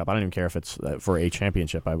on Toro Cup, I don't even care if it's for a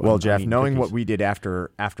championship. Jeff, knowing what we did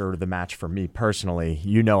after the match for me personally,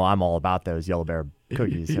 I'm all about those Yellow Bear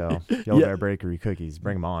cookies. So Yellow Bear Bakery cookies,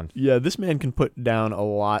 bring them on. Yeah, this man can put down a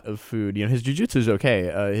lot of food. His jiu-jitsu is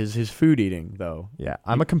okay. His food eating though. Yeah,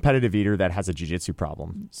 I'm a competitive eater that has a jiu-jitsu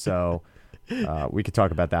problem. So we could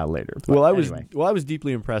talk about that later. But I was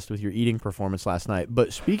deeply impressed with your eating performance last night.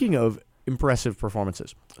 But speaking of impressive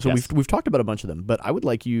performances. So Yes. we've talked about a bunch of them, but I would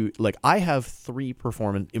like you, I have three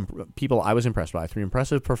people I was impressed by, three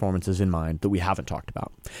impressive performances in mind that we haven't talked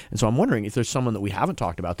about. And so I'm wondering if there's someone that we haven't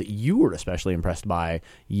talked about that you were especially impressed by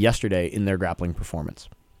yesterday in their grappling performance.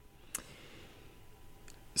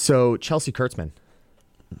 So Chelsea Kurtzman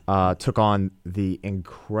took on the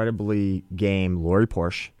incredibly game Lori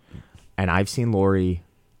Porsche, and I've seen Lori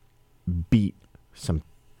beat some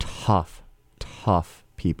tough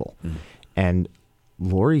people. And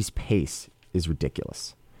Lori's pace is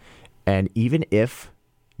ridiculous. And even if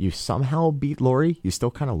you somehow beat Lori, you still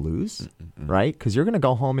kind of lose, right? Because you're going to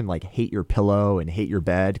go home and like hate your pillow and hate your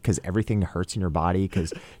bed because everything hurts in your body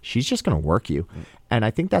because she's just going to work you. And I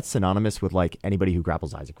think that's synonymous with like anybody who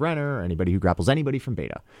grapples Isaac Renner or anybody who grapples anybody from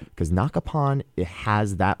Beta. Because Nakapan, it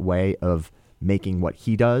has that way of making what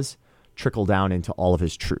he does trickle down into all of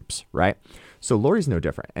his troops, right? So Lori's no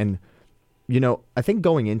different. And, you know, I think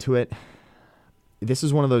going into it, this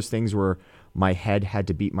is one of those things where my head had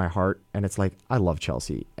to beat my heart, and it's like, I love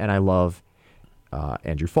Chelsea, and I love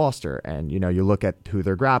Andrew Foster, and, you know, you look at who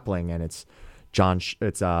they're grappling, and it's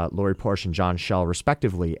Lori Porsche and John Schell,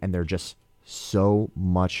 respectively, and they're just so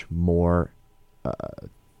much more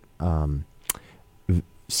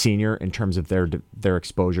senior in terms of their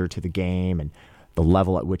exposure to the game and the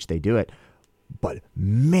level at which they do it. But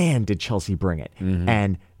man, did Chelsea bring it.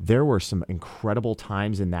 And there were some incredible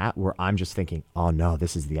times in that where I'm just thinking, oh no,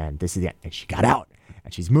 this is the end. This is the end. And she got out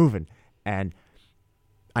and she's moving. And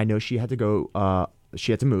I know she had to go,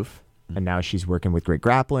 she had to move. And now she's working with Great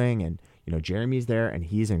Grappling. And, you know, Jeremy's there and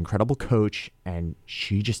he's an incredible coach. And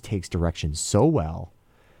she just takes direction so well.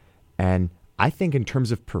 And I think in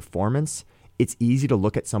terms of performance, it's easy to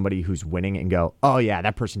look at somebody who's winning and go, oh yeah,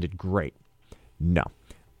 that person did great. No.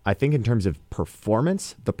 I think in terms of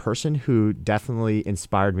performance, the person who definitely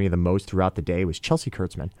inspired me the most throughout the day was Chelsea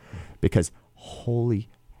Kurtzman, because holy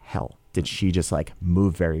hell, did she just like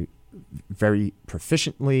move very, very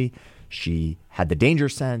proficiently. She had the danger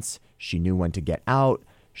sense. She knew when to get out.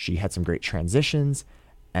 She had some great transitions,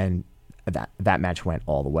 and that match went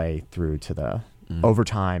all the way through to the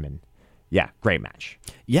overtime. And yeah, great match.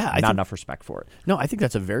 Yeah, not enough respect for it. No, I think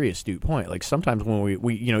that's a very astute point. Like sometimes when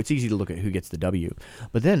we you know, it's easy to look at who gets the W,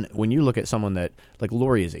 but then when you look at someone that like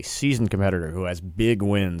Lori is a seasoned competitor who has big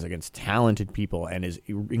wins against talented people and is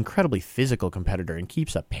incredibly physical competitor and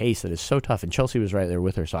keeps a pace that is so tough. And Chelsea was right there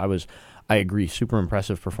with her, so I agree. Super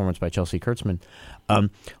impressive performance by Chelsea Kurtzman.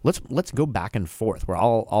 Let's go back and forth. Where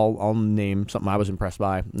I'll name something I was impressed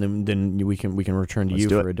by, and then we can return to you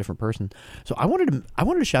for a different person. So I wanted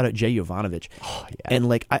to shout out Jay Jovanovic. Oh, yeah. And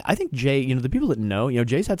like I think Jay, you know, the people that know, you know,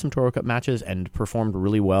 Jay's had some Toro Cup matches and performed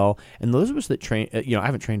really well. And those of us that train, you know, I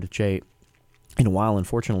haven't trained with Jay in a while,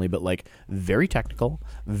 unfortunately, but like very technical,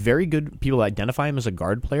 very good. People identify him as a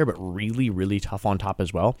guard player, but really, really tough on top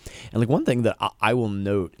as well. And like one thing that I will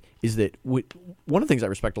note is that one of the things I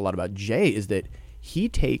respect a lot about Jay is that he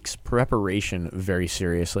takes preparation very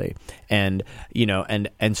seriously, and you know,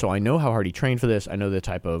 and so I know how hard he trained for this. I know the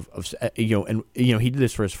type of you know, and you know, he did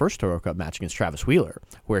this for his first Toro Cup match against Travis Wheeler,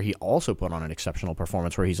 where he also put on an exceptional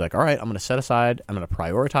performance. Where he's like, all right, I'm going to set aside, I'm going to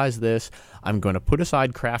prioritize this. I'm going to put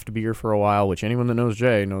aside craft beer for a while, which anyone that knows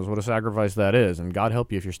Jay knows what a sacrifice that is. And God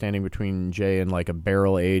help you if you're standing between Jay and like a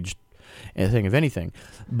barrel aged thing of anything.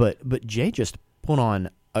 But Jay just put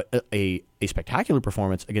on a spectacular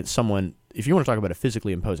performance against someone. If you want to talk about a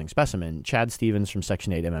physically imposing specimen, Chad Stevens from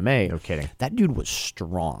Section 8 MMA. No kidding. That dude was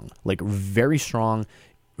strong, like very strong,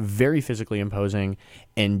 very physically imposing.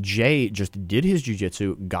 And Jay just did his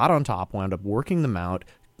jiu-jitsu, got on top, wound up working them out,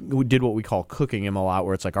 did what we call cooking him all out,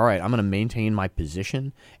 where it's like, all right, I'm going to maintain my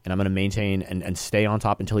position, and I'm going to maintain and stay on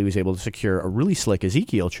top until he was able to secure a really slick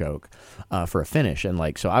Ezekiel choke for a finish. And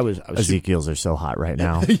like, so I was Ezekiels are so hot right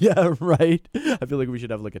now. Yeah, right. I feel like we should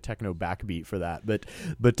have like a techno backbeat for that. But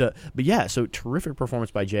yeah, so terrific performance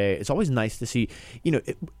by Jay. It's always nice to see, you know,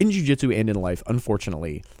 in jiu-jitsu and in life,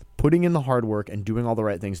 unfortunately, putting in the hard work and doing all the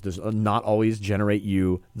right things does not always generate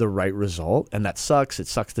you the right result, and that sucks. It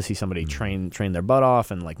sucks to see somebody train their butt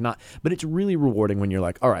off and like not, but it's really rewarding when you're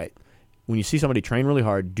like, all right, when you see somebody train really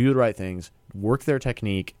hard, do the right things, work their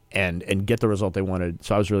technique, and get the result they wanted.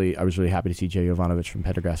 So I was really happy to see Jay Jovanovic from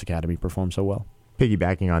Pendergrass Academy perform so well.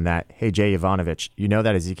 Piggybacking on that, hey Jay Jovanovic, you know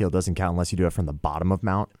that Ezekiel doesn't count unless you do it from the bottom of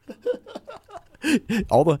Mount.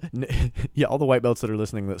 all the white belts that are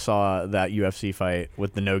listening that saw that UFC fight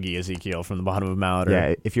with the Nogi Ezekiel from the bottom of Mount.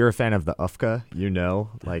 Yeah, if you're a fan of the UFCA, you know,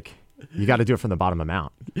 like, you got to do it from the bottom of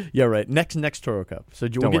Mount. Yeah, right. Next Toro Cup. So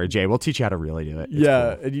don't worry, Jay. We'll teach you how to really do it. It's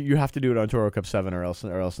yeah, cool. You have to do it on Toro Cup 7, or else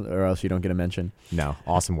you don't get a mention. No,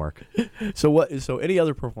 awesome work. So any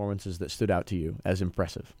other performances that stood out to you as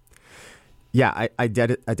impressive? Yeah, I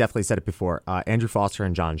definitely said it before. Andrew Foster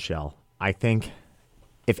and John Schell. I think,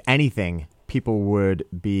 if anything, people would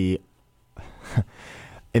be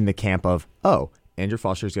in the camp of, Andrew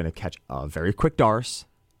Foster is going to catch a very quick Darce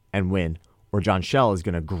and win, or John Schell is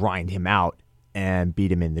going to grind him out and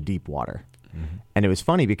beat him in the deep water. Mm-hmm. And it was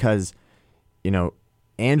funny because,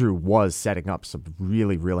 Andrew was setting up some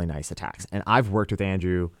really, really nice attacks. And I've worked with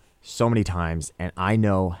Andrew so many times, and I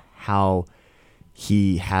know how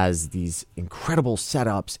he has these incredible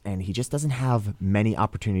setups, and he just doesn't have many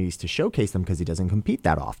opportunities to showcase them because he doesn't compete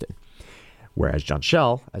that often. Whereas John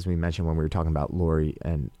Schell, as we mentioned when we were talking about Lori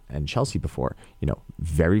and Chelsea before,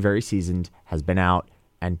 very, very seasoned, has been out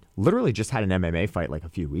and literally just had an MMA fight like a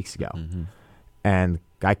few weeks ago. Mm-hmm. And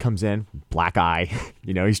guy comes in, black eye,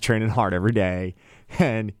 he's training hard every day.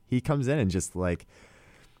 And he comes in and just like,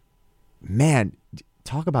 man,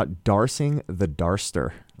 talk about darsing the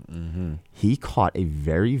darster. Mm-hmm. He caught a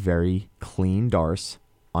very, very clean darce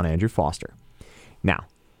on Andrew Foster. Now,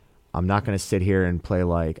 I'm not going to sit here and play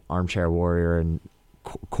like armchair warrior and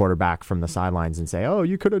quarterback from the sidelines and say,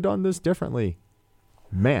 you could have done this differently.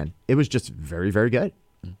 Man, it was just very, very good.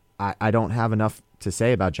 I don't have enough to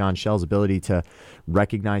say about John Schell's ability to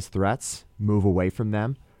recognize threats, move away from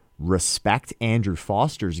them, respect Andrew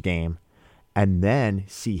Foster's game, and then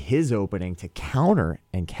see his opening to counter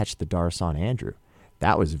and catch the darce on Andrew.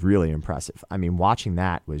 That was really impressive. I mean, watching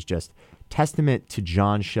that was just testament to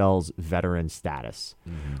John Schell's veteran status.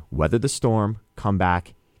 Mm-hmm. Weather the storm, come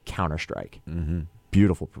back, counter-strike. Mm-hmm.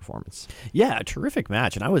 Beautiful performance. Yeah, a terrific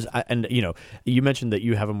match. And you mentioned that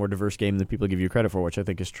you have a more diverse game than people give you credit for, which I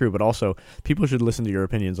think is true. But also, people should listen to your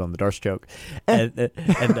opinions on the darce choke. And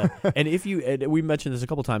if you, we mentioned this a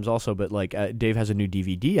couple times also, but Dave has a new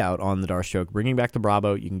DVD out on the darce choke, bringing back the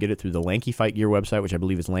Bravo. You can get it through the Lanky Fight Gear website, which I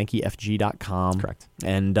believe is lankyfg.com. Correct.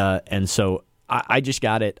 And so I just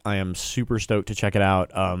got it. I am super stoked to check it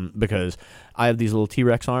out because I have these little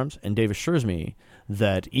T-Rex arms, and Dave assures me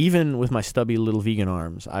that even with my stubby little vegan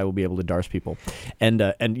arms, I will be able to darce people. And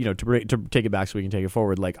to take it back so we can take it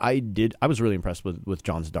forward, I was really impressed with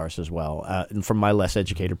John's darce as well. And from my less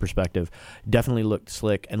educated perspective, definitely looked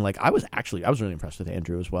slick. And I was really impressed with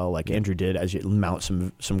Andrew as well. Andrew did, as you mount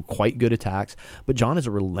some quite good attacks, but John is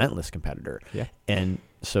a relentless competitor. Yeah. And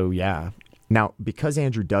so, yeah. Now, because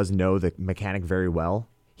Andrew does know the mechanic very well,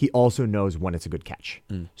 he also knows when it's a good catch.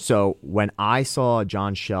 Mm. So when I saw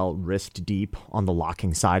John Schell wrist deep on the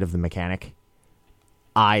locking side of the mechanic,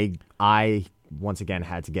 I once again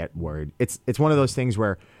had to get worried. It's one of those things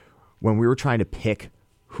where when we were trying to pick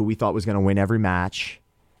who we thought was going to win every match,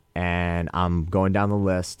 and I'm going down the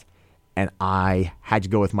list, and I had to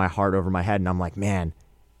go with my heart over my head, and I'm like, man,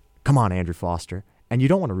 come on, Andrew Foster. And you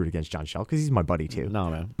don't want to root against John Schell because he's my buddy too. No,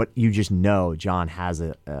 man. But you just know John has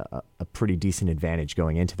a pretty decent advantage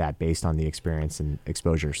going into that based on the experience and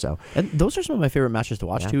exposure. And those are some of my favorite matches to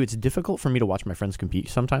watch too. It's difficult for me to watch my friends compete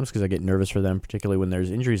sometimes because I get nervous for them, particularly when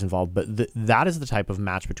there's injuries involved. But that is the type of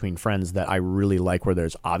match between friends that I really like, where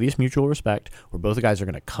there's obvious mutual respect, where both the guys are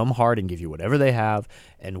going to come hard and give you whatever they have,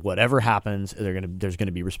 and whatever happens, there's going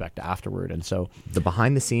to be respect afterward. And so the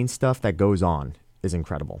behind the scenes stuff that goes on is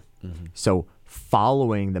incredible. Mm-hmm. So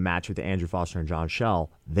following the match with Andrew Foster and John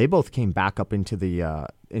Schell, they both came back up into the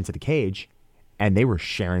cage, and they were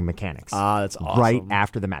sharing mechanics. That's awesome. Right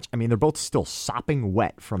after the match. I mean, they're both still sopping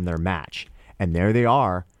wet from their match, and there they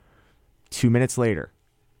are 2 minutes later,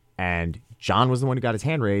 and John was the one who got his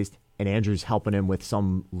hand raised, and Andrew's helping him with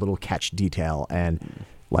some little catch detail, and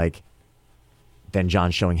then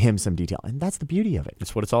John showing him some detail, and that's the beauty of it.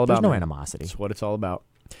 It's what it's all about. There's no animosity. It's what it's all about.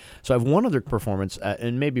 So I have one other performance,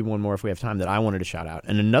 and maybe one more if we have time, that I wanted to shout out.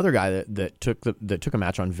 And another guy that took a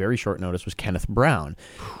match on very short notice was Kenneth Brown.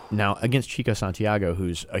 Now against Chico Santiago,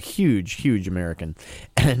 who's a huge American,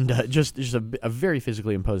 and just a very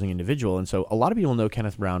physically imposing individual. And so a lot of people know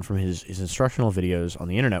Kenneth Brown from his instructional videos on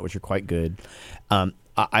the internet, which are quite good.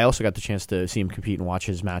 I also got the chance to see him compete and watch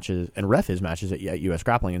his matches and ref his matches at US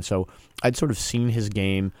Grappling, and so I'd sort of seen his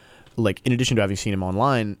game. In addition to having seen him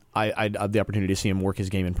online, I had the opportunity to see him work his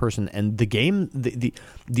game in person. And the game,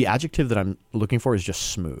 the adjective that I'm looking for is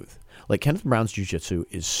just smooth. Kenneth Brown's jiu-jitsu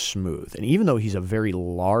is smooth. And even though he's a very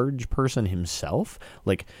large person himself,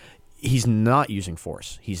 he's not using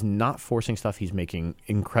force. He's not forcing stuff. He's making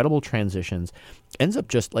incredible transitions. Ends up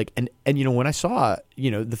just and when I saw,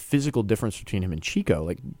 the physical difference between him and Chico,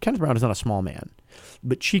 Kenneth Brown is not a small man.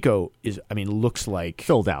 But Chico looks like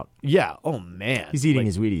filled out. Yeah. Oh man. He's eating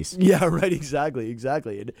his Wheaties. Yeah. Right. Exactly.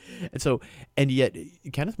 And yet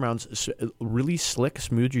Kenneth Brown's really slick,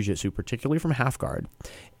 smooth jiu-jitsu, particularly from half guard,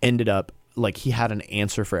 ended up like he had an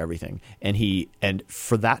answer for everything, and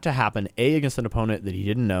for that to happen, A, against an opponent that he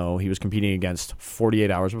didn't know he was competing against 48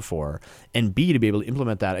 hours before, and B, to be able to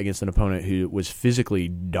implement that against an opponent who was physically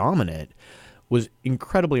dominant was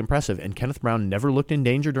incredibly impressive. And Kenneth Brown never looked in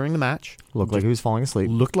danger during the match. Looked like he was falling asleep.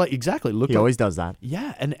 He always does that.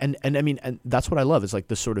 Yeah, and I mean, and that's what I love is like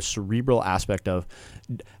the sort of cerebral aspect of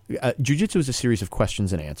jiu-jitsu is a series of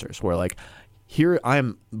questions and answers where like, here I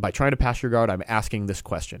am, by trying to pass your guard, I'm asking this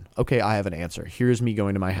question. Okay, I have an answer. Here's me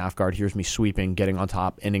going to my half guard. Here's me sweeping, getting on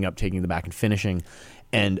top, ending up taking the back and finishing.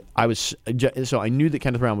 And I knew that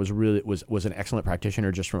Kenneth Brown was an excellent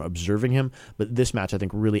practitioner just from observing him. But this match, I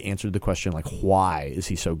think, really answered the question like, why is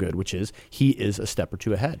he so good? Which is he is a step or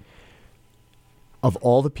two ahead. Of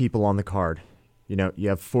all the people on the card, you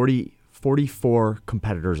have 44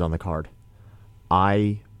 competitors on the card.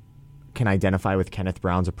 I can identify with Kenneth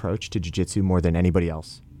Brown's approach to jiu-jitsu more than anybody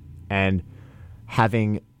else. And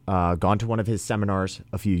having gone to one of his seminars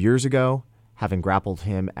a few years ago, having grappled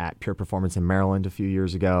him at Pure Performance in Maryland a few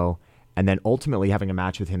years ago, and then ultimately having a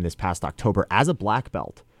match with him this past October as a black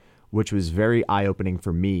belt, which was very eye-opening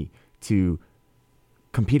for me to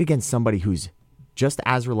compete against somebody who's just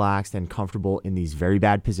as relaxed and comfortable in these very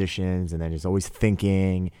bad positions and then is always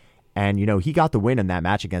thinking. And, he got the win in that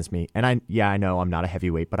match against me. And I know I'm not a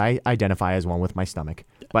heavyweight, but I identify as one with my stomach.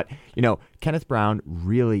 But, Kenneth Brown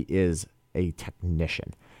really is a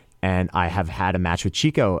technician. And I have had a match with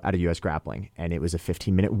Chico at a U.S. Grappling, and it was a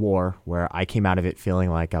 15-minute war where I came out of it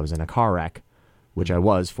feeling like I was in a car wreck, which I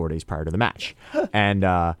was 4 days prior to the match. And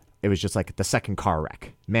it was just like the second car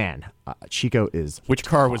wreck. Man, Chico is Which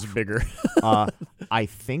car was bigger? I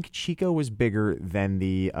think Chico was bigger than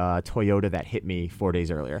the Toyota that hit me 4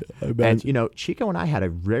 days earlier. And, Chico and I had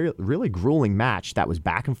a really grueling match that was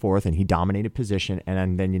back and forth, and he dominated position.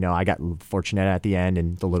 And then, I got fortunate at the end,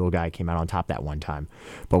 and the little guy came out on top that one time.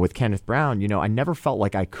 But with Kenneth Brown, I never felt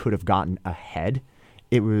like I could have gotten ahead.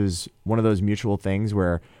 It was one of those mutual things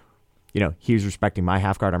where, he was respecting my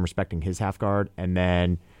half guard, I'm respecting his half guard, and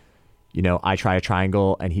then I try a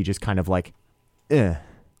triangle and he just kind of like, and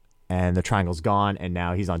the triangle's gone and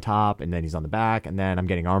now he's on top and then he's on the back and then I'm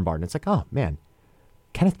getting armbarred and it's like, oh man,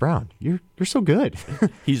 Kenneth Brown, you're so good.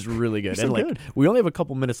 He's really good. You're so good. We only have a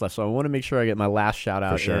couple minutes left, so I want to make sure I get my last shout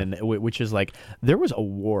out in, which is like there was a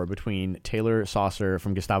war between Taylor Saucer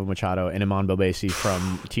from Gustavo Machado and Iman Belbasi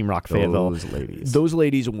from Team Rock Fayetteville. Those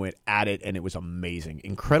ladies went at it, and it was amazing.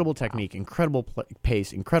 Incredible technique, incredible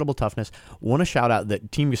pace, incredible toughness. Want to shout out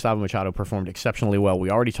that Team Gustavo Machado performed exceptionally well. We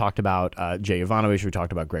already talked about Jay Ivanovich. We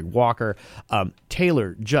talked about Greg Walker.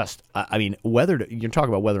 Taylor just, you talk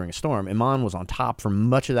about weathering a storm. Iman was on top for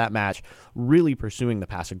much of that match, really pursuing the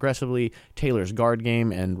pass aggressively. Taylor's guard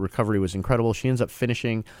game and recovery was incredible. She ends up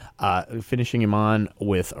finishing Iman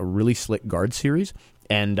with a really slick guard series,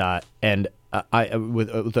 and I think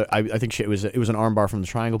it was an armbar from the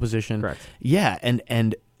triangle position. Correct. Yeah,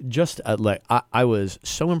 and just I was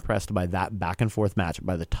so impressed by that back and forth match,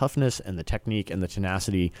 by the toughness and the technique and the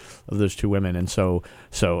tenacity of those two women, and so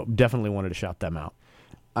definitely wanted to shout them out.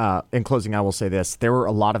 In closing, I will say this. There were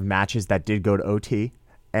a lot of matches that did go to OT,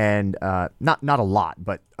 and not a lot,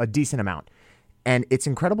 but a decent amount. And it's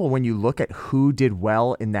incredible when you look at who did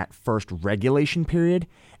well in that first regulation period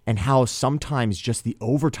and how sometimes just the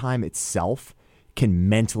overtime itself can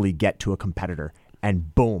mentally get to a competitor.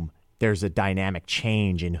 And boom, there's a dynamic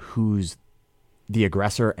change in who's the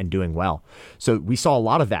aggressor and doing well. So we saw a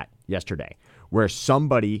lot of that yesterday, where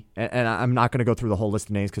somebody, and I'm not going to go through the whole list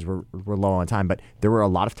of names because we're low on time, but there were a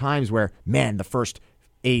lot of times where, man, the first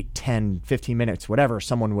 8, 10, 15 minutes, whatever,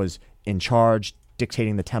 someone was in charge,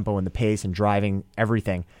 dictating the tempo and the pace and driving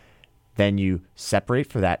everything. Then you separate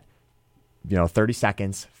for that, 30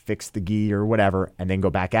 seconds, fix the gi or whatever, and then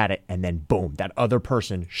go back at it. And then boom, that other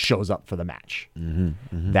person shows up for the match. Mm-hmm,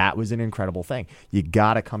 mm-hmm. That was an incredible thing. You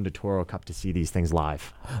got to come to Toro Cup to see these things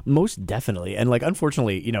live. Most definitely. And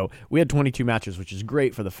unfortunately, we had 22 matches, which is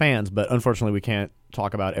great for the fans, but unfortunately we can't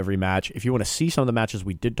talk about every match. If you want to see some of the matches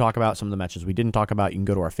we did talk about, some of the matches we didn't talk about, you can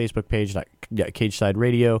go to our Facebook page, Cage Side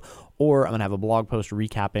Radio, or I'm going to have a blog post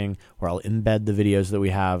recapping where I'll embed the videos that we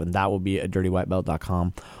have, and that will be at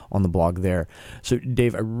dirtywhitebelt.com on the blog there. So,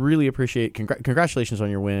 Dave, I really appreciate congratulations on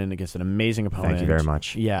your win against an amazing opponent. Thank you very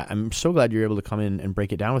much. Yeah, I'm so glad you're able to come in and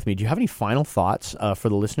break it down with me. Do you have any final thoughts for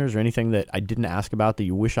the listeners or anything that I didn't ask about that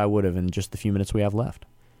you wish I would have in just the few minutes we have left?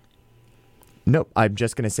 Nope. I'm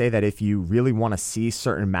just going to say that if you really want to see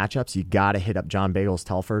certain matchups, you got to hit up John Bagels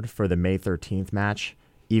Telford for the May 13th match.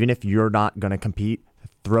 Even if you're not going to compete,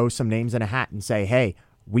 throw some names in a hat and say, hey,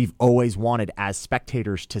 we've always wanted as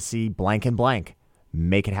spectators to see blank and blank.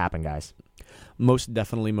 Make it happen, guys. Most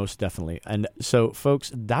definitely. And so,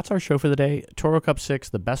 folks, that's our show for the day. Toro Cup 6,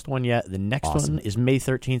 the best one yet. The next one is May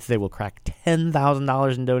 13th. They will crack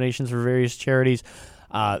 $10,000 in donations for various charities.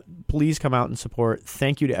 Please come out and support.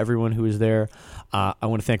 Thank you to everyone who is there. I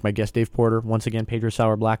want to thank my guest, Dave Porter. Once again, Pedro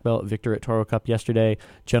Sauer, black belt, victor at Toro Cup yesterday,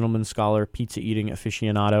 gentleman scholar, pizza eating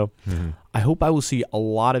aficionado. I hope I will see a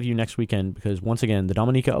lot of you next weekend because, once again, the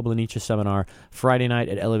Dominyka Obelenyte seminar, Friday night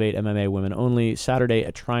at Elevate MMA Women Only, Saturday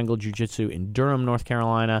at Triangle Jiu-Jitsu in Durham, North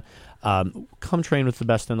Carolina. Come train with the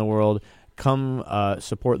best in the world. Come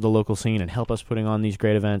support the local scene and help us putting on these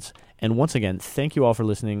great events. And once again, thank you all for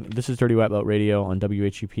listening. This is Dirty White Belt Radio on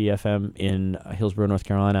WHUP FM in Hillsborough, North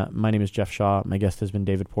Carolina. My name is Jeff Shaw. My guest has been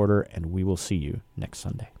David Porter, and we will see you next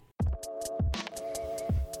Sunday.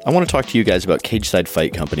 I want to talk to you guys about Cageside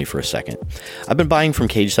Fight Company for a second. I've been buying from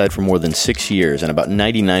Cageside for more than 6 years, and about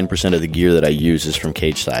 99% of the gear that I use is from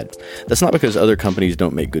Cageside. That's not because other companies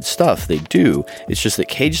don't make good stuff. They do. It's just that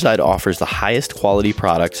Cageside offers the highest quality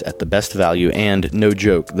products at the best value and, no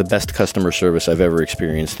joke, the best customer service I've ever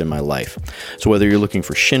experienced in my life. So whether you're looking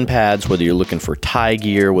for shin pads, whether you're looking for Thai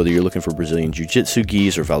gear, whether you're looking for Brazilian Jiu-Jitsu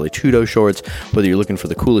gis or Vale Tudo shorts, whether you're looking for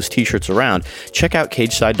the coolest t-shirts around, check out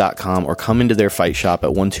Cageside.com or come into their fight shop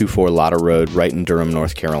at 124 Lotta Road right in Durham,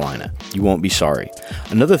 North Carolina. You won't be sorry.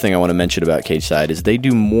 Another thing I want to mention about Cageside is they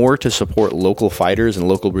do more to support local fighters and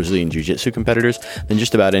local Brazilian Jiu-Jitsu competitors than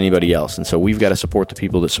just about anybody else, and so we've got to support the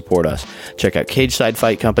people that support us. Check out Cageside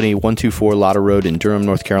Fight Company, 124 Lotta Road in Durham,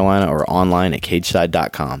 North Carolina, or online at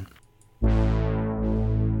cageside.com.